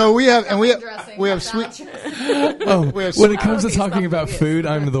 So we have sweet. When it comes to talking about food,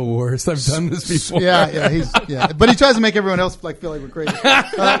 I'm the worst. I've done this before. Yeah. But he tries to make everyone else feel like we're crazy.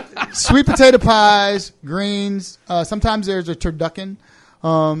 Sweet potato pies, greens. Sometimes there's a turducken.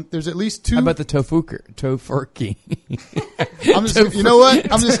 There's at least 2. How about the tofurkey? You know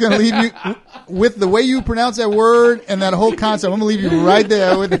what? I'm just going to leave you with the way you pronounce that word and that whole concept. I'm going to leave you right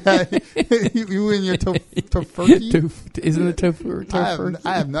there with that. You and your tofurkey. Isn't it tofu?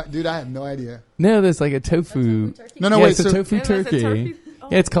 I have no idea. No, there's like a tofu. No, wait. It's a tofu turkey.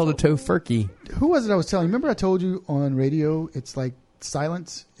 Yeah, it's called a tofurkey. Who was it I was telling? Remember I told you on radio, it's like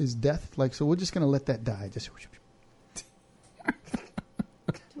silence is death. Like, so we're just going to let that die. Just.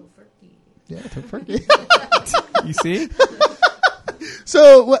 Yeah, tofurkey. You see?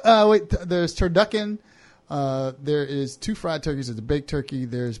 So, there's turducken. There is 2 fried turkeys. There's a baked turkey.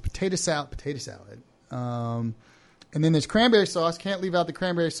 There's potato salad. And then there's cranberry sauce. Can't leave out the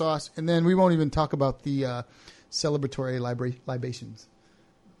cranberry sauce. And then we won't even talk about the celebratory libations.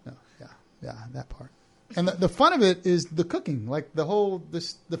 No, yeah, that part. And the fun of it is the cooking, like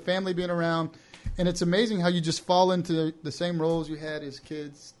the family being around. And it's amazing how you just fall into the same roles you had as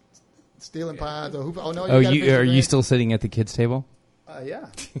kids. Stealing pies. Are you still sitting at the kids' table? Yeah.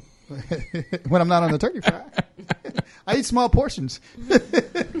 When I'm not on the turkey fry. I eat small portions.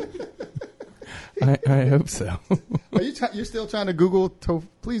 I hope so. Are you're still trying to Google tofu?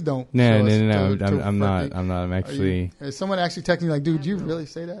 Please don't. No. I'm not. I'm actually. Is someone actually texting like, dude, did you really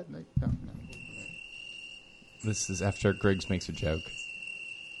say that? Like, no. This is after Griggs makes a joke.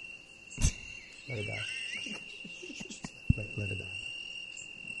 Let it die. Let it die.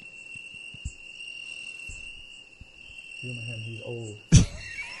 Feel him, he's old.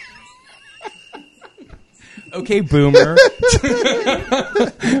 Okay, boomer.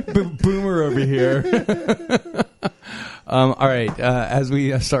 Boomer over here. All right, as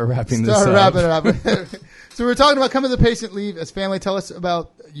we start wrapping this up. It up. So we're talking about coming to patient leave as family. Tell us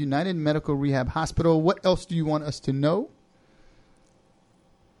about United Medical Rehab Hospital. What else do you want us to know?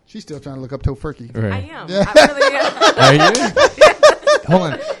 She's still trying to look up tofurkey. Right. I am. Yeah. I Are really am. you?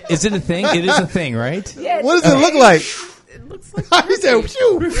 Hold on. Is it a thing? It is a thing, right? Yeah, what does it look like? It looks like he said,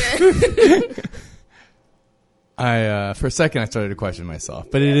 phew. For a second I started to question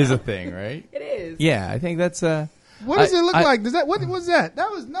myself, but it is a thing, right? It is. Yeah, I think that's What does it look like? Does that what was that? That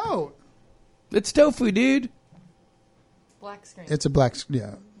was no. It's tofu, dude. Black screen. It's a black.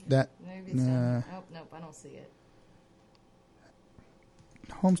 Yeah, that. Maybe it's nope, I don't see it.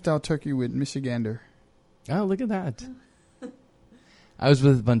 Homestyle turkey with Michigander. Oh, look at that. I was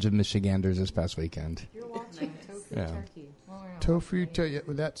with a bunch of Michiganders this past weekend. You're watching tofu turkey. Tofu turkey.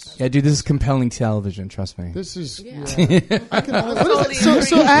 That's dude. This is compelling television. Trust me. This is. Yeah. I can. What is it?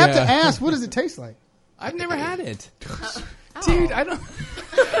 So I have to ask. What does it taste like? I've never had it, Dude, I don't.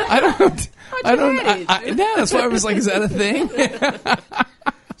 No, that's why I was like, is that a thing?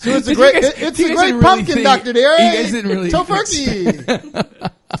 So it's a great pumpkin, Dr. Derek. You guys didn't really Tofurkey.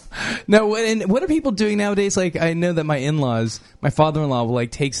 No, and what are people doing nowadays? Like, I know that my father-in-law will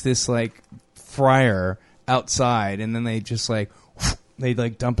takes this fryer outside, and then they just they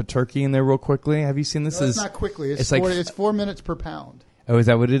dump a turkey in there real quickly. Have you seen this? No, it's not quickly. It's 4 minutes per pound. Oh, is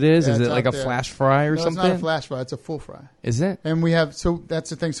that what it is? Yeah, is it like a there. flash fry or something? It's not a flash fry. It's a full fry. Is it? And we have, so that's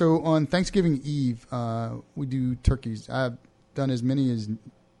the thing. So on Thanksgiving Eve, we do turkeys. I've done as many as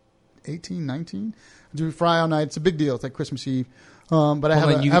 18, 19. I do fry all night. It's a big deal. It's like Christmas Eve. But I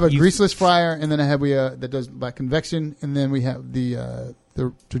have a greaseless fryer, and then I have that does by convection, and then we have the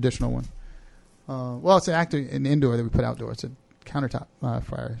traditional one. Well, it's an indoor that we put outdoor. It's a countertop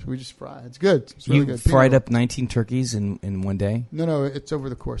fryer. So we just fry. It's good. It's really good. Fried up 19 turkeys in one day? No. It's over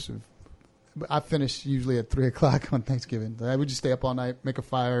the course of. I finish usually at 3:00 on Thanksgiving. I would just stay up all night, make a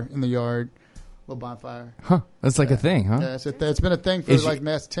fire in the yard, a little bonfire. Huh? That's like a thing, huh? Yeah, it's been a thing for the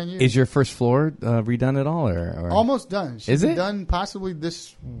last 10 years. Is your first floor redone at all, or almost done? Is it done? Possibly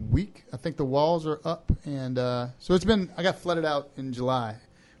this week. I think the walls are up, and so it's been. I got flooded out in July.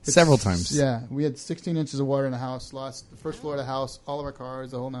 Several times. Yeah, we had 16 inches of water in the house. Lost the first floor of the house, all of our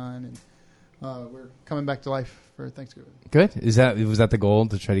cars, the whole nine, We're coming back to life for Thanksgiving. Good. Was that the goal,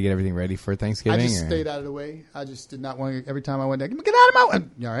 to try to get everything ready for Thanksgiving? I just or? stayed out of the way. I just did not want to. Every time I went there, get out of my way.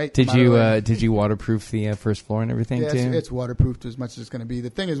 All right. Did you waterproof the first floor and everything Yeah, too? it's waterproofed as much as it's going to be. The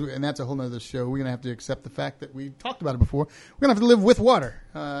thing is, and that's a whole other show. We're going to have to accept the fact that we talked about it before. We're going to have to live with water,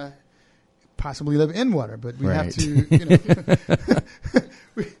 possibly live in water, but we have to. You know,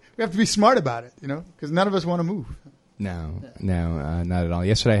 we have to be smart about it. You know, because none of us want to move. No, not at all.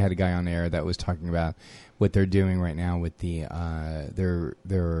 Yesterday I had a guy on air that was talking about what they're doing right now with the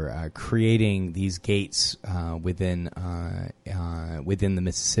they're creating these gates within the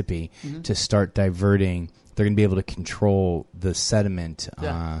Mississippi to start diverting. They're going to be able to control the sediment.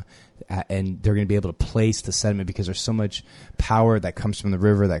 And they're going to be able to place the sediment because there's so much power that comes from the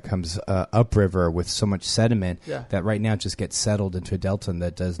river that comes upriver with so much sediment that right now it just gets settled into a delta and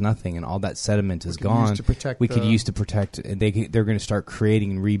that does nothing, and all that sediment is gone. We could use to protect. They're going to start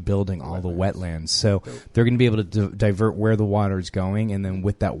creating and rebuilding all the wetlands. So they're going to be able to divert where the water is going, and then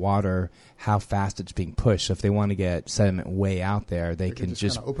with that water, how fast it's being pushed. So if they want to get sediment way out there, they can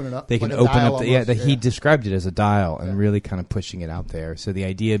just open it up. They can open up. He described it as a dial and really kind of pushing it out there. So the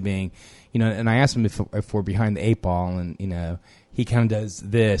idea being, you know, and I asked him if we're behind the 8 ball, and you know, he kind of does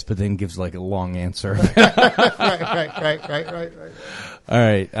this, but then gives like a long answer. Right. All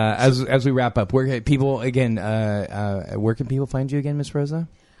right. As we wrap up, where can people find you again, Miss Rosa?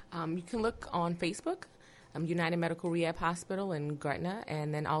 You can look on Facebook. United Medical Rehab Hospital in Gretna,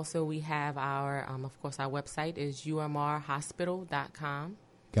 and then also we have our, of course, our website is umrhospital.com.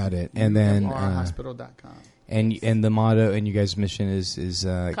 Got it. And then umrhospital.com. And the motto and you guys' mission is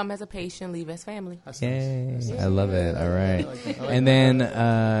come as a patient, leave as family. Yay! I love it. All right. And then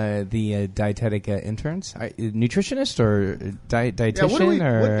the dietetic interns, nutritionist or dietitian what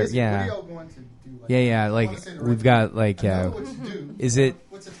are you all going to do? Like we've got like is it?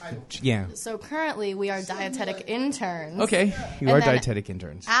 What's the title? Yeah. So currently we are dietetic interns. Okay, you are dietetic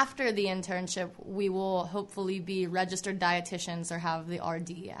interns. After the internship, we will hopefully be registered dietitians or have the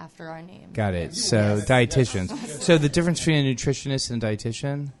RD after our name. Got it. So dietitians. So the difference between a nutritionist and a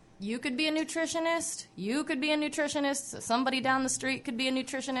dietitian? You could be a nutritionist. You could be a nutritionist. Somebody down the street could be a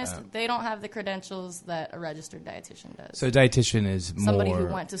nutritionist. They don't have the credentials that a registered dietitian does. So a dietitian is somebody more... who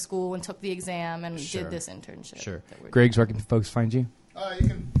went to school and took the exam and did this internship. Sure. Griggs, where can folks find you? You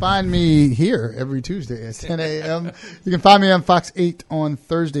can find me here every Tuesday at 10 a.m. You can find me on Fox 8 on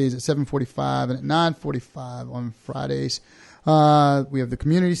Thursdays at 7:45 and at 9:45 on Fridays. We have the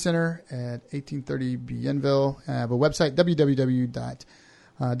Community Center at 1830 Bienville. I have a website,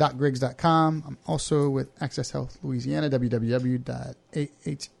 www.griggs.com. I'm also with Access Health Louisiana,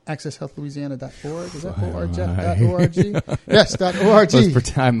 www.accesshealthlouisiana.org. Is that .org? Yes, .org.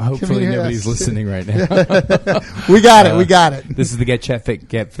 Hopefully nobody's listening right now. We got it. This is the Get Checked,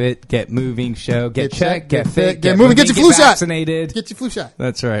 Get Fit, Get Moving show. Get checked, get fit, get moving, get your flu shot. Vaccinated. Get your flu shot.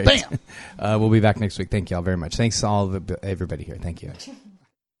 That's right. Bam. We'll be back next week. Thank you all very much. Thanks to all of everybody here. Thank you.